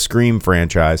to the Scream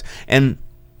franchise. And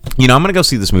I'm gonna go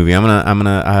see this movie. I'm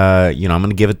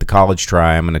gonna give it the college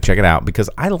try. I'm gonna check it out because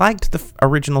I liked the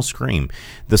original Scream.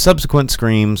 The subsequent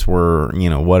Screams were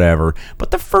whatever,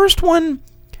 but the first one,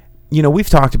 we've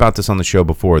talked about this on the show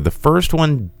before. The first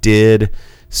one did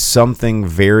something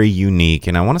very unique,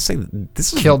 and I want to say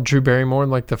this killed Drew Barrymore in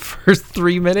like the first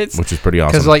 3 minutes, which is pretty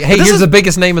awesome. Because hey, here's the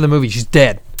biggest name of the movie. She's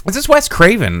dead. This is Wes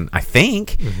Craven, I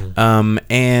think. Mm-hmm.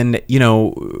 And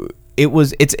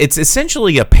it's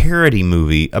essentially a parody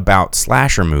movie about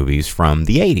slasher movies from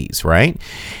the 80s, right?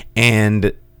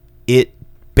 And it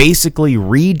basically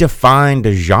redefined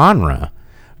a genre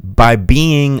by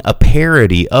being a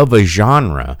parody of a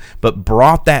genre, but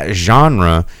brought that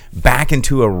genre back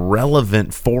into a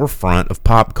relevant forefront of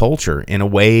pop culture in a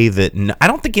way that I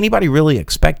don't think anybody really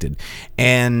expected.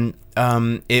 And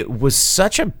it was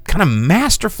such a kind of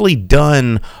masterfully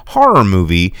done horror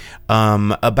movie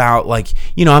about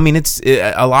it's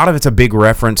a lot of it's a big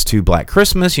reference to Black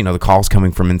Christmas, the calls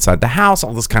coming from inside the house,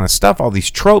 all this kind of stuff, all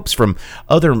these tropes from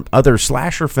other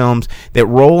slasher films that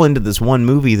roll into this one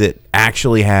movie that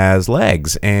actually has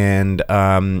legs and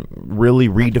really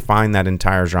redefine that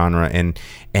entire genre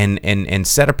and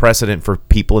set a precedent for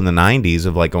people in the 90s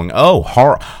of like going, oh,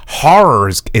 horror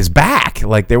is back.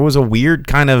 Like there was a weird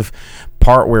kind of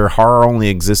part where horror only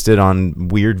existed on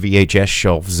weird VHS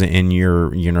shelves in your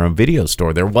video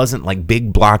store. There wasn't like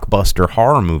big blockbuster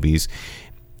horror movies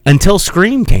until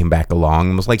Scream came back along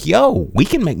and was like, yo, we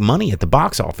can make money at the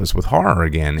box office with horror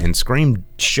again. And Scream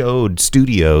showed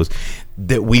studios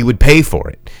that we would pay for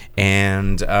it.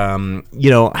 And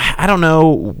I don't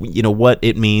know what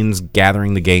it means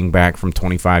gathering the gang back from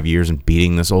 25 years and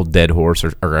beating this old dead horse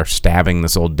or stabbing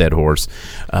this old dead horse.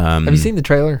 Have you seen the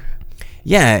trailer?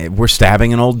 Yeah, we're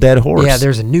stabbing an old dead horse. Yeah,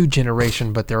 there's a new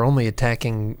generation, but they're only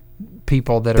attacking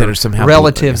people that are somehow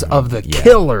relatives of the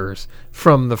killers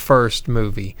from the first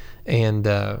movie. And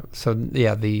the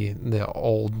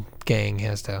old gang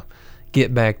has to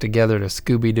get back together to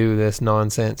Scooby-Doo this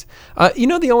nonsense.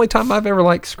 The only time I've ever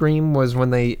liked Scream was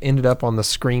when they ended up on the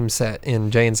Scream set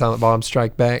in Jay and Silent Bob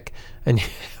Strike Back, and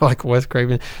like Wes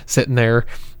Craven sitting there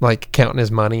like counting his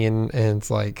money, and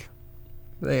it's like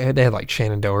they had like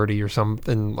Shannon Doherty or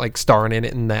something like starring in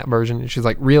it in that version, and she's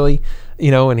like, really,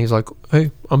 and he's like,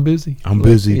 hey, I'm busy.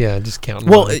 Yeah, just counting.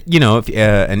 Well, money.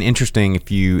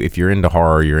 If you're into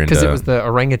horror, you're into, because it was the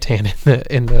orangutan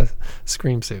in the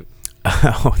Scream suit.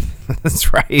 Oh,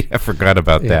 that's right. I forgot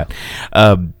about that.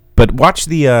 But watch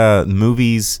the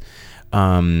movies.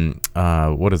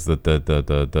 What is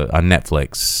the on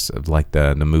Netflix, like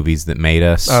the movies that made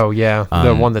us? Oh yeah,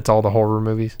 the one that's all the horror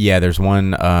movies. Yeah, there's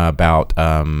one about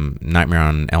Nightmare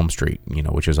on Elm Street,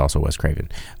 which is also Wes Craven.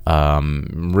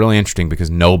 Really interesting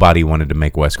because nobody wanted to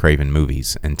make Wes Craven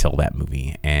movies until that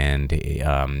movie, and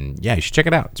you should check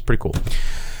it out. It's pretty cool.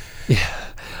 Yeah.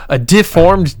 A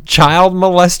deformed child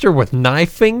molester with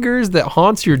knife fingers that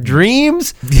haunts your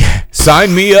dreams? Yeah.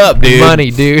 Sign me up, dude. Money,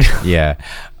 dude. Yeah.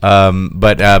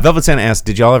 But Velvet Santa asked,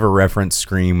 did y'all ever reference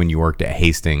Scream when you worked at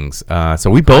Hastings? So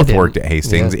we both worked at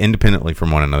Hastings independently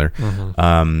from one another.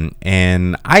 Mm-hmm.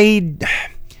 And I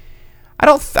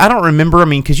don't remember. I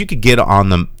mean, because you could get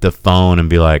on the phone and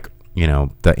be like,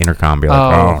 the intercom, be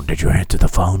like, oh, did you answer the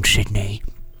phone, Sydney?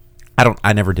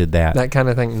 I never did that. That kind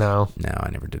of thing, no. No,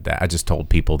 I never did that. I just told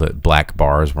people that black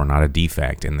bars were not a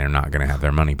defect and they're not going to have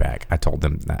their money back. I told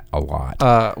them that a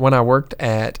lot. When I worked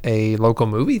at a local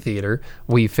movie theater,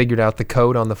 we figured out the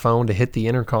code on the phone to hit the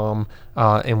intercom,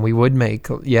 and we would make,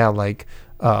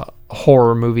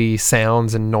 horror movie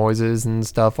sounds and noises and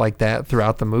stuff like that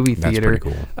throughout the movie theater. That's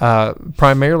pretty cool.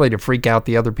 Primarily to freak out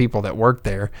the other people that worked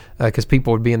there, because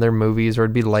people would be in their movies or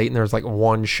it'd be late and there's like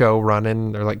one show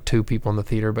running, or like two people in the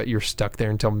theater, but you're stuck there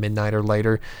until midnight or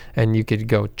later, and you could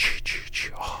go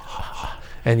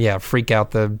and freak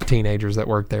out the teenagers that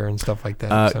work there and stuff like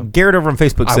that. So. Garrett over on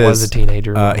Facebook says I was a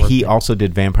teenager. He also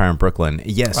did Vampire in Brooklyn.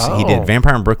 Yes, he did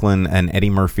Vampire in Brooklyn, an Eddie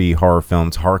Murphy horror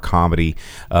films, horror comedy.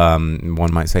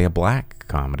 One might say a black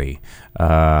comedy.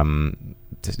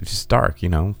 Just dark,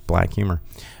 black humor.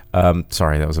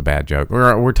 Sorry, that was a bad joke.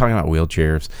 We're talking about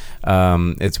wheelchairs.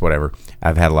 It's whatever.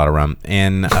 I've had a lot of rum.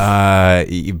 And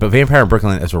but Vampire in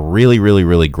Brooklyn is a really, really,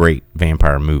 really great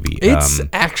vampire movie. It's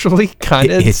actually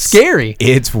kind of scary.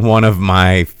 It's one of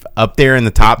my up there in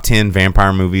the top 10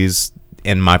 vampire movies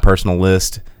in my personal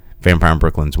list. Vampire in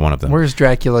Brooklyn's one of them. Where's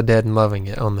Dracula Dead and Loving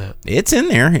It on that? It's in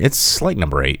there. It's like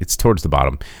number 8. It's towards the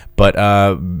bottom. But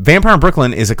Vampire in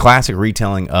Brooklyn is a classic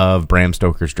retelling of Bram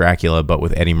Stoker's Dracula, but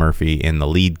with Eddie Murphy in the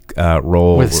lead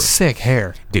role. With sick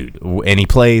hair. Dude, and he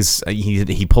plays,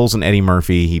 he pulls an Eddie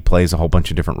Murphy. He plays a whole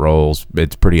bunch of different roles.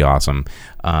 It's pretty awesome.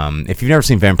 If you've never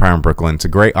seen Vampire in Brooklyn, it's a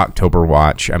great October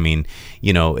watch. I mean,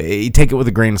 you take it with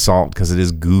a grain of salt because it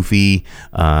is goofy.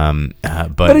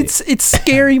 But it's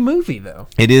scary movie, though.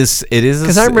 It is.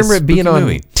 Because I remember it being on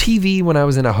movie. TV when I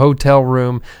was in a hotel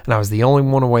room and I was the only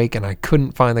one awake and I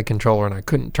couldn't find the controller and I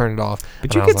couldn't turn it off.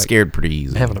 But you get scared pretty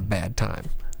easily. Having a bad time.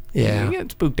 Yeah. You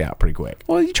get spooked out pretty quick.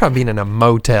 Well, you try being in a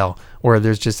motel where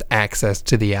there's just access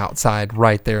to the outside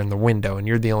right there in the window and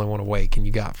you're the only one awake and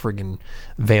you got friggin'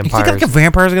 vampires. You think like a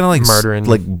vampire's going to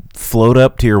murdering, float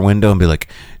up to your window and be like,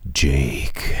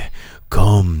 Jake,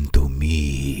 come to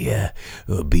me,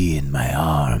 be in my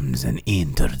arms and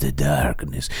enter the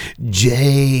darkness,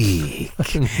 Jake.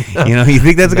 You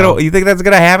think that's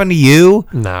gonna happen to you?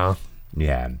 No.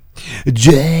 Yeah,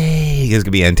 Jake is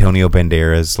gonna be Antonio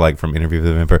Banderas, like from Interview with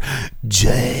the Vampire.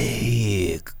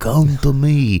 Jake, come to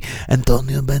me,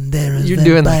 Antonio Banderas. You're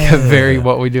doing like a very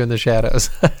What We Do in the Shadows.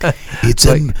 It's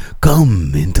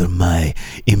come into my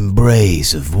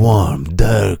embrace of warm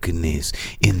darkness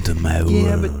into my world.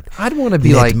 Yeah, but I'd want to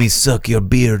be Let me suck your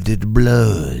bearded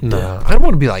blood. No, I don't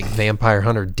want to be like Vampire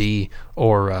Hunter D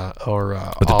or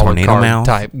with the tornado mouth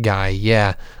type guy.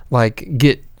 Yeah, like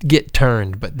get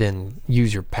turned, but then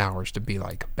use your powers to be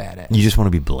like a badass. You just want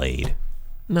to be Blade.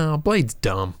 No, Blade's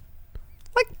dumb.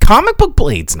 Like comic book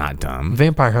Blade's not dumb.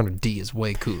 Vampire Hunter D is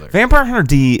way cooler. Vampire Hunter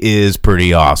D is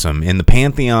pretty awesome. In the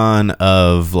pantheon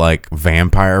of like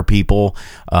vampire people,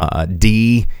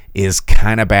 D is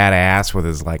kind of badass with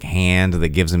his like hand that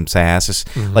gives him sass.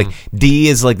 Like D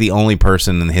is like the only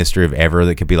person in the history of ever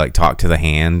that could be like talk to the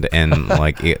hand and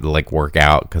like it like work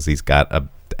out because he's got a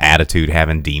attitude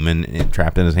having demon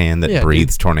trapped in his hand that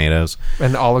breathes tornadoes.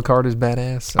 And Alucard is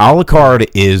badass. So. Alucard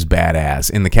is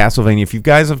badass. In the Castlevania, if you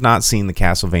guys have not seen the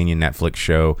Castlevania Netflix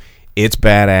show, it's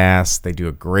badass. They do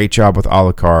a great job with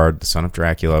Alucard, the son of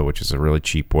Dracula, which is a really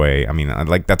cheap way. I mean,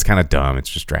 like that's kind of dumb. It's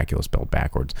just Dracula spelled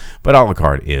backwards. But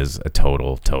Alucard is a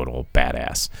total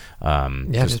badass.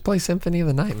 Just play Symphony of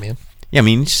the Night, man. Yeah, I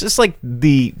mean, it's just like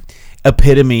the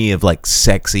epitome of like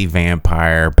sexy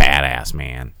vampire badass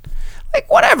man. Like,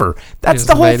 whatever. That's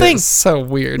the whole thing. It's so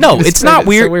weird. No, it's not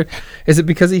weird. So weird. Is it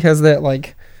because he has that,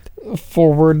 like,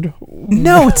 forward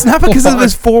No, it's not because of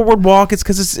his forward walk. It's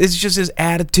because it's just his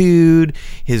attitude,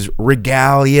 his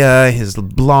regalia, his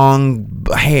long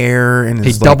hair. And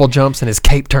his, he double jumps and his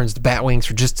cape turns to bat wings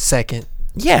for just a second.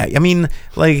 Yeah, I mean,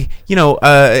 like,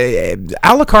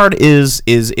 Alucard is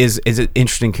an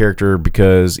interesting character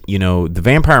because, the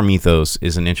vampire mythos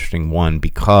is an interesting one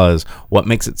because what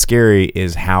makes it scary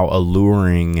is how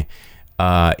alluring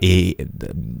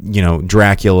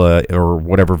Dracula or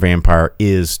whatever vampire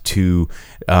is to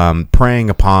preying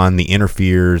upon the inner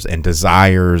fears and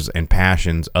desires and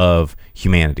passions of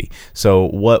humanity. So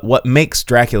what makes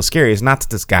Dracula scary is not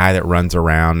this guy that runs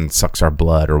around and sucks our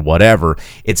blood or whatever.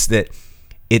 It's that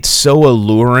it's so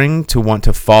alluring to want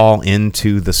to fall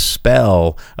into the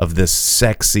spell of this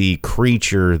sexy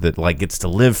creature that like gets to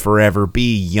live forever,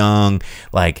 be young,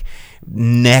 like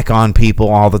neck on people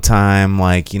all the time,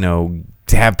 like,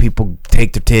 to have people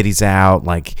take their titties out,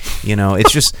 like,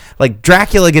 it's just like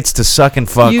Dracula gets to suck and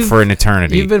fuck for an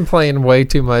eternity. You've been playing way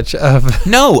too much of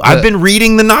No, I've been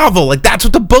reading the novel. Like, that's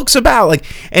what the book's about. Like,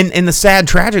 and the sad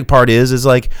tragic part is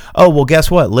like, oh, well,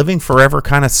 guess what? Living forever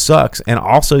kind of sucks. And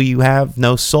also you have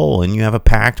no soul and you have a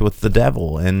pact with the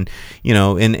devil. And,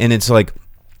 and it's like,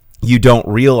 you don't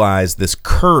realize this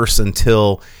curse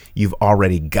until you've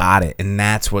already got it. And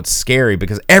that's what's scary,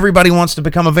 because everybody wants to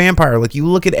become a vampire. Like, you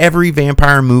look at every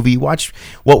vampire movie, watch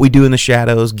What We Do in the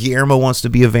Shadows. Guillermo wants to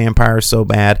be a vampire so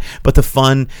bad. But the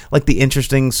fun, like the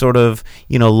interesting sort of,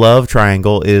 love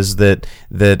triangle is that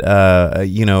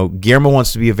Guillermo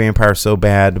wants to be a vampire so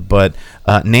bad, but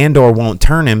Nandor won't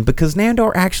turn him, because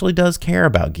Nandor actually does care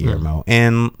about Guillermo.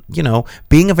 And,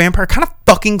 being a vampire kind of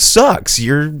fucking sucks.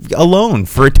 You're alone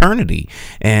for eternity.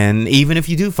 And even if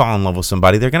you do fall in love with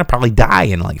somebody, they're going to probably die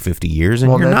in like 50 years,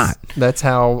 and you're not. That's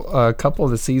how a couple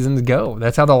of the seasons go.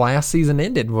 That's how the last season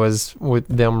ended, was with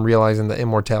them realizing the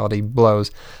immortality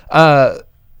blows.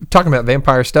 Talking about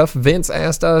vampire stuff, Vince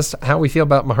asked us how we feel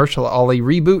about Mahershala Ali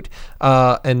reboot,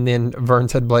 and then Vern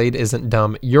said Blade isn't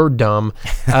dumb. You're dumb.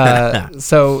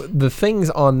 So the things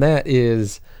on that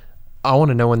is, I want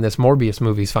to know when this Morbius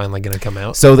movie is finally going to come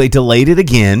out. So they delayed it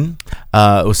again.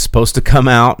 It was supposed to come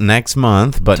out next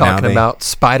month, but talking about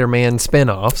Spider-Man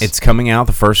spinoffs. It's coming out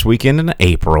the first weekend in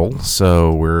April,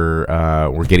 so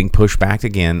we're getting pushed back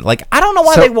again. Like, I don't know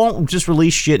why they won't just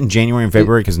release shit in January and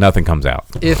February, because nothing comes out.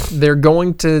 If they're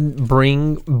going to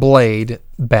bring Blade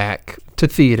back to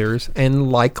theaters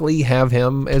and likely have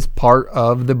him as part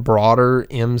of the broader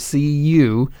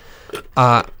MCU,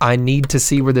 I need to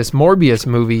see where this Morbius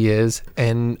movie is,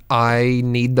 and I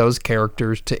need those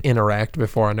characters to interact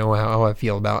before I know how I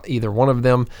feel about either one of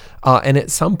them. And at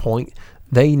some point,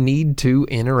 they need to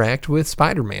interact with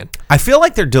Spider-Man. I feel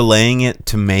like they're delaying it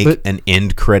to make an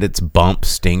end credits bump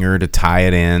stinger to tie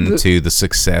it in to the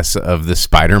success of the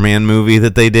Spider-Man movie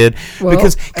that they did. Well,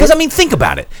 because I mean, think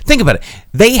about it.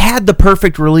 They had the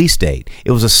perfect release date.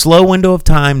 It was a slow window of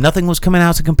time. Nothing was coming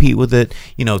out to compete with it.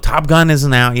 Top Gun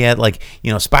isn't out yet. Like,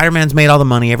 Spider-Man's made all the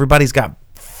money. Everybody's got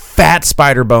fat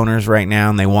spider boners right now,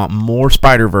 and they want more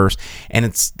Spider-Verse, and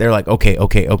they're like, okay,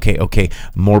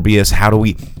 Morbius, how do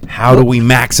we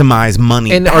maximize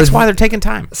money? And that's why they're taking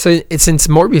time. So since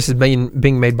Morbius is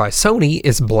being made by Sony,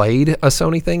 is Blade a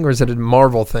Sony thing, or is it a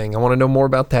Marvel thing? I want to know more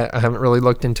about that. I haven't really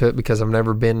looked into it because I've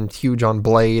never been huge on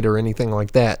Blade or anything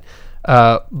like that.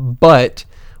 But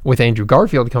with Andrew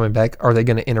Garfield coming back, are they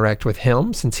going to interact with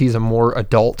him since he's a more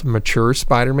adult, mature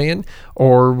Spider-Man,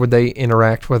 or would they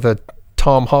interact with a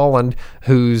Tom Holland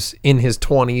who's in his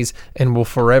 20s and will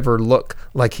forever look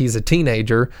like he's a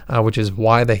teenager, which is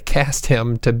why they cast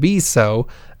him to be so,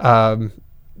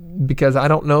 because I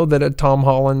don't know that a Tom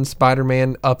Holland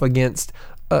Spider-Man up against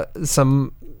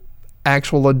some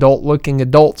actual adult-looking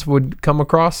adults would come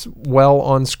across well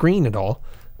on screen at all.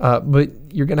 But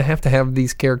you're going to have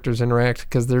these characters interact,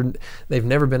 because they've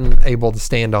never been able to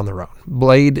stand on their own.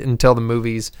 Blade, until the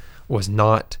movies, was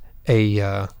not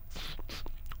a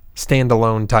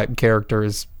standalone type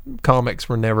characters. Comics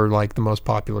were never like the most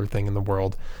popular thing in the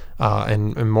world,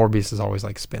 and Morbius is always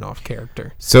like a spin-off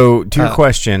character. So to your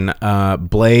question,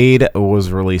 Blade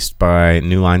was released by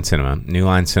New Line Cinema. New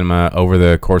Line Cinema, over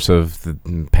the course of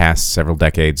the past several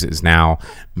decades, is now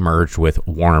merged with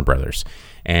Warner Brothers.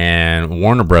 And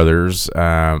Warner Brothers,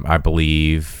 I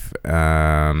believe,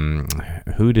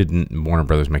 who did Warner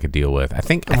Brothers make a deal with? I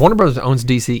think Warner Brothers owns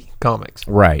DC Comics.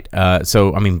 Right.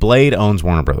 So, I mean, Blade owns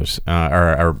Warner Brothers,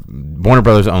 or Warner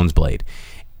Brothers owns Blade.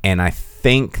 And I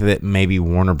think that maybe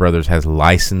Warner Brothers has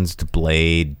licensed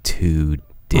Blade to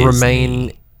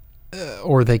Disney.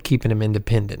 Or are they keeping him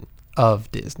independent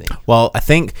of Disney? Well, I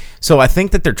think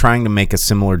that they're trying to make a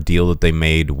similar deal that they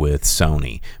made with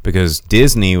Sony, because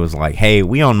Disney was like, hey,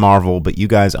 we own Marvel, but you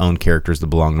guys own characters that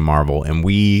belong to Marvel, and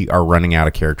we are running out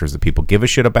of characters that people give a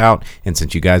shit about, and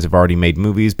since you guys have already made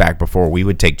movies back before we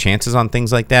would take chances on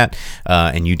things like that,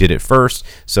 and you did it first,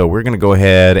 so we're going to go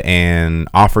ahead and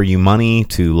offer you money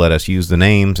to let us use the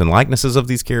names and likenesses of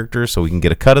these characters so we can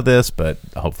get a cut of this, but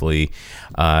hopefully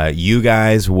you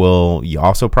guys will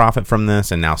also profit from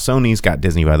this. And now Sony's got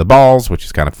Disney by the balls, which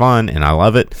is kind of fun, and I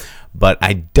love it. But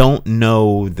I don't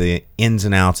know the ins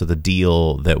and outs of the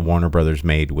deal that Warner Brothers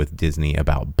made with Disney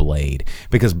about Blade,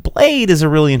 because Blade is a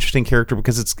really interesting character,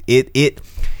 because it's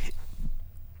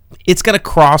got a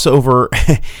crossover.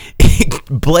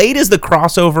 Blade is the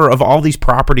crossover of all these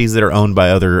properties that are owned by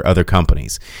other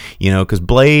companies, because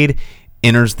Blade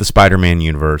enters the Spider-Man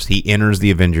universe. He enters the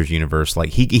Avengers universe. Like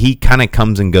he kind of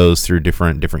comes and goes through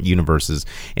different universes.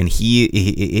 And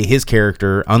his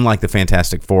character, unlike the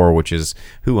Fantastic Four, which is,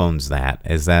 who owns that?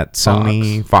 Is that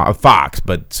Sony? Fox.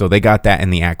 But so they got that in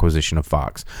the acquisition of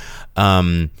Fox.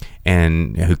 And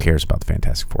who cares about the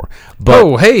Fantastic Four?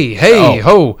 But,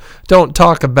 ho! Don't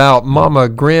talk about Mama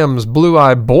Grimm's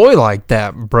blue-eyed boy like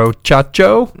that, bro,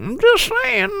 chacho. I'm just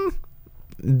saying.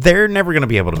 they're never going to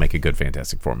be able to make a good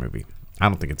Fantastic Four movie. I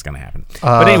don't think it's going to happen.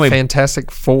 But anyway,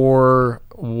 Fantastic Four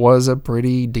was a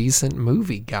pretty decent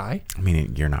movie, guy. I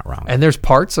mean, you're not wrong. And there's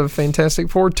parts of Fantastic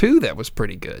Four 2 that was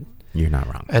pretty good. You're not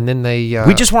wrong. And then they...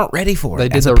 we just weren't ready for it. They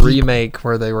did a remake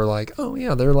where they were like, oh,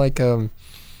 yeah, they're like a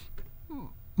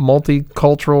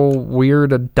multicultural,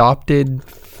 weird, adopted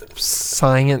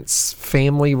science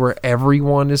family where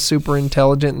everyone is super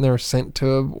intelligent and they're sent to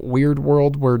a weird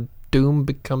world where Doom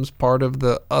becomes part of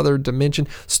the other dimension.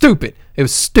 Stupid. It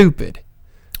was stupid.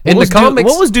 In the comics,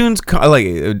 what was Doom's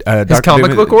his Dr.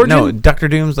 comic Doom, book origin? No, Dr.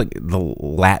 Doom's like the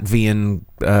Latvian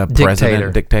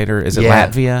president dictator. Is it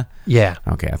Latvia? Yeah.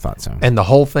 Okay, I thought so. And the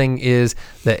whole thing is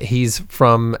that he's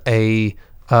from a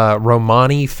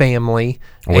Romani family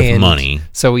with money.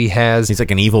 So he's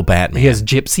like an evil Batman. He has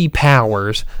gypsy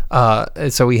powers.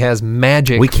 So he has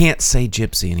magic. We can't say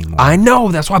gypsy anymore. I know.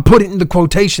 That's why I put it into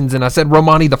quotations, and I said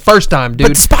Romani the first time, dude.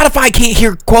 But Spotify can't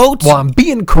hear quotes. Well, I'm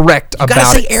being correct about it. You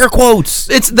gotta say air quotes.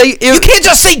 You can't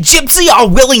just say gypsy all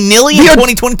willy-nilly in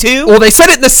 2022. Well, they said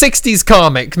it in the 60s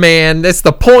comic, man. That's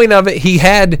the point of it. He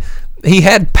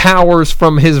had powers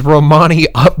from his Romani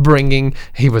upbringing.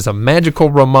 He was a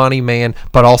magical Romani man,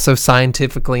 but also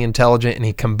scientifically intelligent, and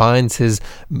he combines his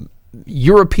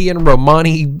European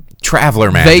Romani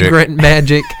traveler magic, vagrant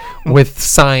magic with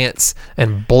science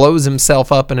and blows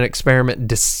himself up in an experiment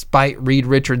despite Reed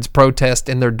Richards' protest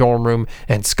in their dorm room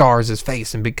and scars his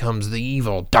face and becomes the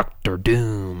evil Dr.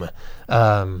 Doom.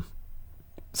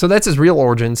 So that's his real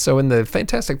origin. So in the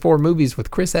Fantastic Four movies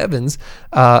with Chris Evans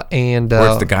and where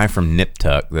it's the guy from Nip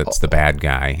Tuck that's the bad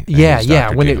guy.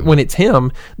 Yeah. When it's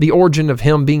him, the origin of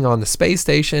him being on the space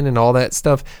station and all that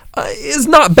stuff is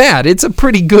not bad. It's a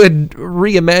pretty good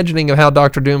reimagining of how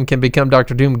Dr. Doom can become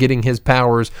Dr. Doom, getting his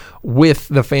powers with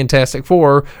the Fantastic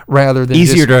Four rather than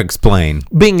easier to explain.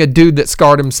 Being a dude that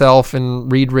scarred himself in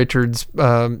Reed Richards'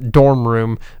 dorm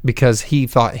room because he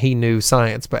thought he knew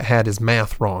science but had his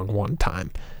math wrong one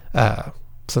time.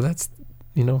 So that's,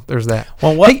 there's that.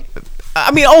 Well,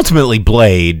 ultimately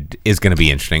Blade is going to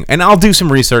be interesting, and I'll do some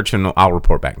research and I'll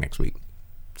report back next week.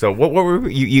 So what were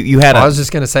you had? I was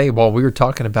just going to say, while we were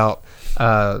talking about,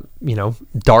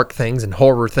 dark things and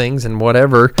horror things and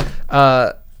whatever,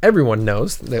 everyone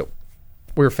knows that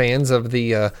we're fans of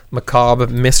the macabre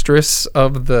mistress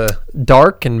of the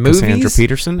dark and movies. Cassandra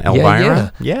Peterson,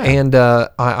 Elvira. Yeah. And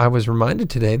I was reminded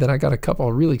today that I got a couple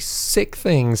of really sick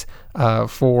things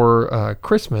for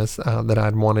Christmas that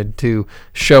I'd wanted to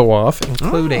show off,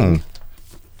 including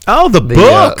the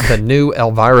book. The new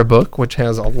Elvira book, which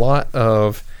has a lot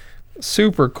of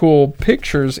super cool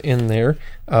pictures in there.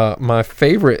 My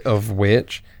favorite of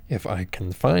which, if I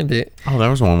can find it. Oh, there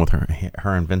was one with her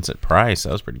and Vincent Price.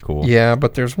 That was pretty cool. Yeah,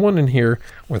 but there's one in here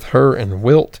with her and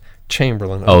Wilt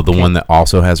Chamberlain. Oh, the one that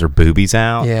also has her boobies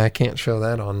out? Yeah, I can't show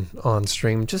that on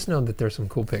stream. Just know that there's some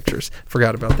cool pictures.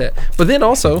 Forgot about that. But then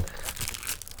also,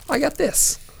 I got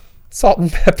this. Salt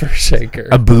and pepper shaker.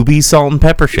 A booby salt and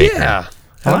pepper shaker. Yeah.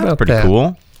 How about pretty that?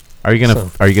 Cool. Are you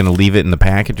gonna leave it in the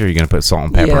package, or are you gonna put salt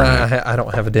and pepper in it? Yeah, I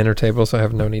don't have a dinner table, so I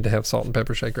have no need to have salt and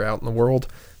pepper shaker out in the world.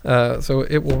 So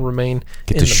it will remain.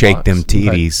 Get to shake them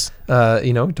titties. But,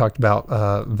 we talked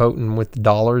about voting with the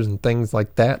dollars and things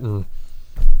like that, and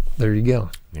there you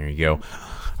go. There you go.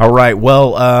 All right.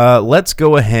 Well, let's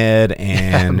go ahead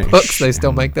and books. They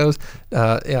still make those.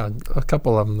 Yeah, a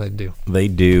couple of them they do. They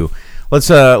do. Let's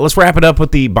wrap it up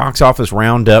with the box office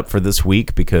roundup for this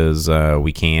week because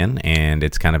we can, and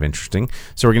it's kind of interesting.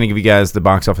 So we're going to give you guys the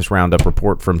box office roundup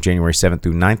report from January 7th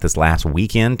through 9th, this last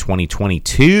weekend,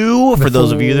 2022, for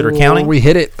those of you that are counting. We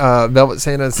hit it. Velvet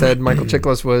Santa said Michael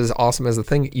Chiklis was awesome as a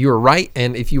thing. You were right,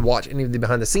 and if you watch any of the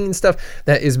behind-the-scenes stuff,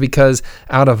 that is because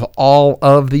out of all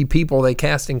of the people they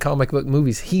cast in comic book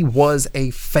movies, he was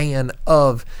a fan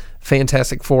of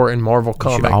Fantastic Four and Marvel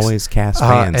Comics. You should always cast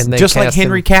fans. And just like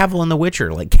Henry Cavill in The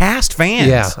Witcher. Like, cast fans.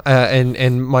 Yeah,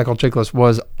 and Michael Chiklis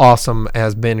was awesome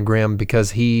as Ben Grimm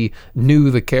because he knew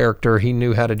the character. He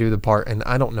knew how to do the part. And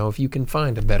I don't know if you can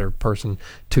find a better person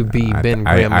to be Ben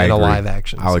Grimm in a live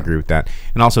action. I'll agree with that.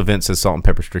 And also, Vince says salt and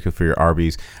pepper strictly for your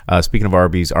Arby's. Speaking of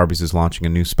Arby's is launching a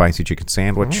new spicy chicken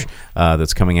sandwich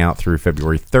that's coming out through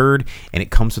February 3rd. And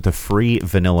it comes with a free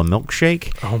vanilla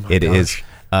milkshake. Oh, my gosh.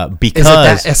 Because is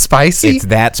it that spicy? It's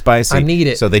that spicy. I need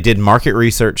it. So they did market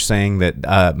research saying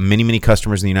that many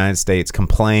customers in the United States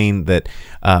complain that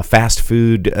fast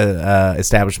food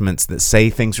establishments that say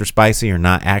things are spicy are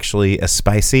not actually as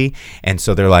spicy, and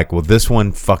so they're like, well, this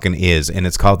one fucking is, and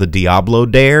it's called the Diablo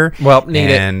Dare. Well, need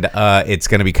it. And it's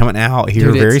going to be coming out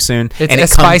here very soon.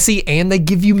 It's spicy, and they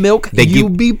give you milk. You'll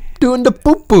be doing the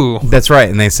poo-poo. That's right.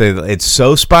 And they say it's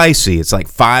so spicy. It's like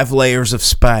 5 layers of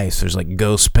spice. There's like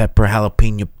ghost pepper,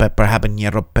 jalapeno pepper,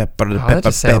 habanero pepper, That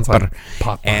just sounds like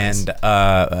Popeyes. And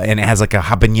it has like a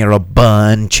habanero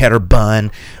bun, cheddar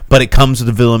bun, but it comes with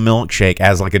a vanilla milkshake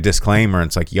as like a disclaimer.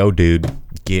 It's like, yo, dude,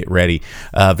 get ready.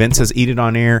 Vince says, eat it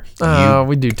on air.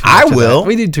 We do too much. I will.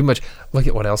 We do too much. Look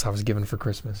at what else I was given for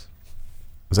Christmas.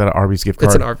 Was that an Arby's gift card?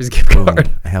 It's an Arby's gift card.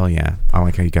 Ooh, hell yeah. I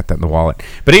like how you got that in the wallet.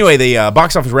 But anyway, the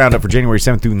box office roundup for January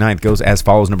 7th through 9th goes as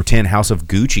follows. Number 10, House of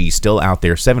Gucci, still out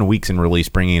there. 7 weeks in release,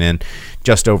 bringing in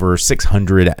just over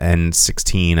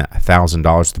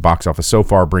 $616,000 at the box office so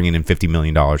far, bringing in $50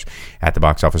 million at the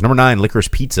box office. Number 9, Licorice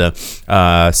Pizza,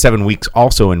 7 weeks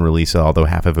also in release, although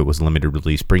half of it was limited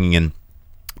release, bringing in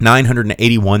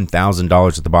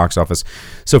 $981,000 at the box office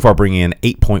so far, bringing in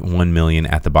 $8.1 million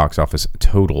at the box office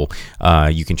total.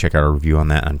 You can check out our review on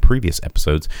that on previous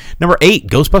episodes. Number 8,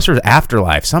 Ghostbusters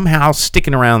Afterlife, somehow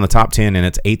sticking around the top 10 in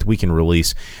its 8th week in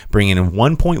release, bringing in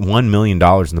 $1.1 million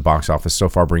in the box office so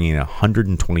far, bringing in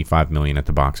 $125 million at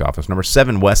the box office. Number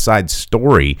 7, West Side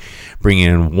Story, bringing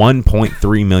in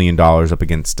 $1.3 million up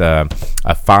against a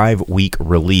 5-week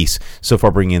release so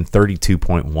far, bringing in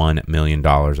 $32.1 million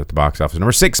at the box office.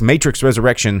 Number 6, Matrix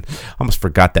Resurrection. Almost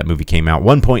forgot that movie came out.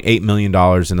 $1.8 million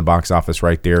in the box office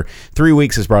right there. 3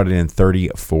 weeks has brought it in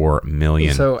 $34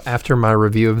 million. So after my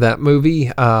review of that movie,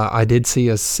 I did see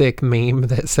a sick meme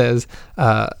that says,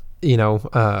 shout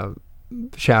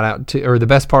out to, or the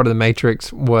best part of the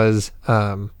Matrix was,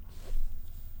 Lawrence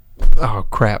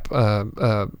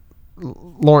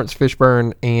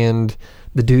Fishburne and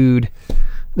the dude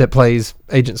that plays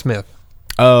Agent Smith.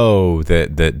 Oh,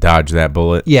 that dodged that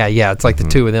bullet. Yeah. It's like the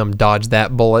two of them dodged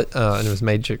that bullet, and it was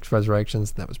Matrix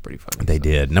Resurrections. That was pretty funny. They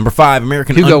did. Number 5,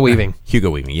 American Hugo Weaving. Hugo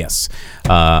Weaving, yes.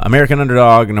 American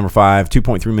Underdog, number 5,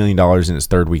 $2.3 million in its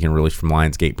 3rd week in release from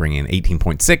Lionsgate, bringing in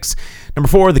 18.6. Number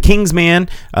 4, The King's Man,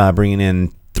 bringing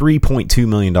in $3.2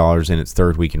 million in its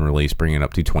 3rd week in release, bringing it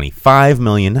up to $25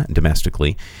 million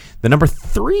domestically. The number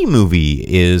 3 movie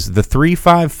is The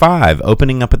 355,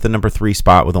 opening up at the number 3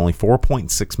 spot with only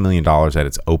 $4.6 million at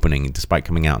its opening, despite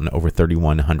coming out in over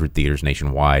 3,100 theaters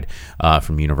nationwide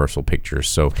from Universal Pictures.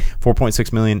 So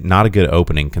 $4.6 million, not a good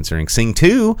opening considering Sing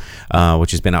 2,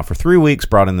 which has been out for 3 weeks,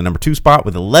 brought in the number 2 spot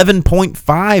with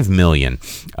 $11.5 million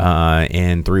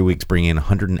in 3 weeks, bringing in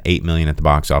 $108 million at the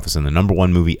box office. And the number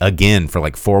 1 movie, again, for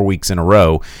like 4 weeks in a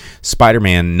row,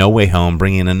 Spider-Man No Way Home,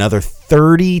 bringing in another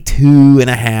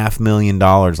 $32.5 million.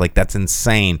 Like, that's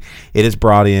insane. It has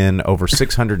brought in over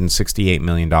 $668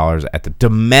 million at the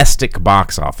domestic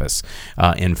box office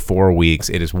in 4 weeks.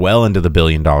 It is well into the $1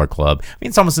 billion club. I mean,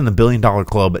 it's almost in the $1 billion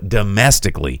club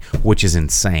domestically, which is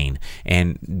insane.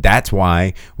 And that's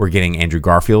why we're getting Andrew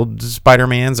Garfield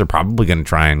Spider-Mans. They're probably going to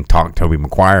try and talk Tobey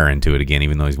Maguire into it again,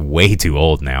 even though he's way too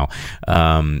old now.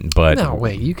 But no,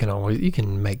 wait, you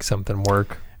can make something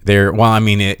work. Well, I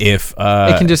mean, if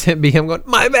it can just be him going,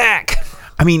 my back.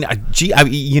 I mean,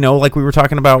 like we were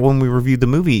talking about when we reviewed the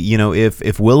movie,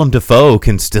 if Willem Dafoe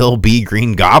can still be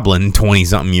Green Goblin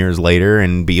 20-something years later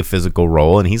and be a physical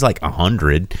role, and he's like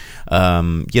 100,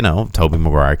 Tobey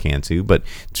Maguire can too, but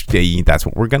that's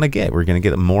what we're going to get. We're going to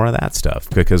get more of that stuff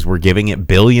because we're giving it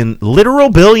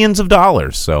literal billions of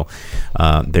dollars. So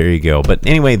there you go. But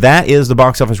anyway, that is the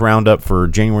box office roundup for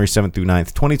January 7th through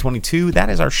 9th, 2022. That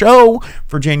is our show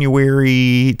for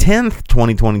January 10th,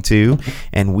 2022,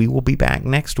 and we will be back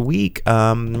next week.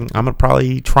 I'm gonna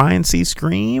probably try and see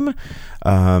Scream.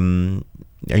 Are you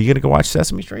gonna go watch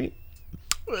Sesame Street?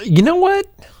 You know what?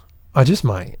 I just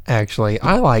might, actually.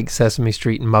 I like Sesame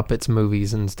Street and Muppets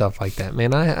movies and stuff like that,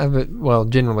 man.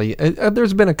 Generally,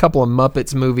 there's been a couple of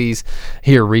Muppets movies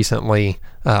here recently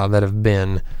that have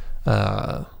been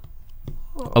a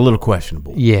little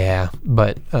questionable. Yeah,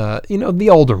 but the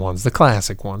older ones, the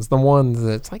classic ones, the ones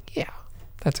that's like, yeah,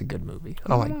 that's a good movie.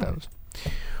 I like those.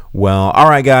 Well, all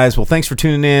right, guys. Well, thanks for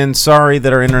tuning in. Sorry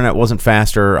that our internet wasn't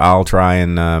faster. I'll try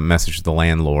and message the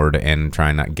landlord and try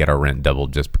and not get our rent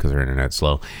doubled just because our internet's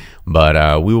slow.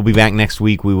 But we will be back next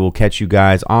week. We will catch you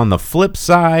guys on the flip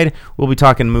side. We'll be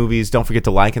talking movies. Don't forget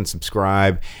to like and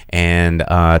subscribe and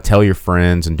tell your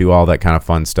friends and do all that kind of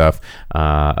fun stuff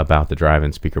about the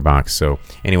drive-in speaker box. So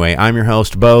anyway, I'm your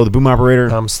host, Bo, the boom operator.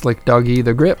 I'm Slick Doggy,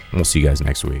 the grip. We'll see you guys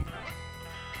next week.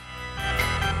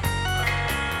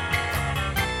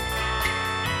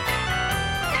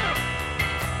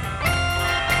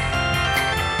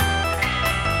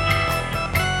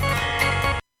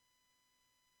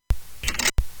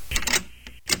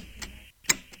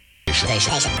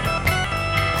 Station.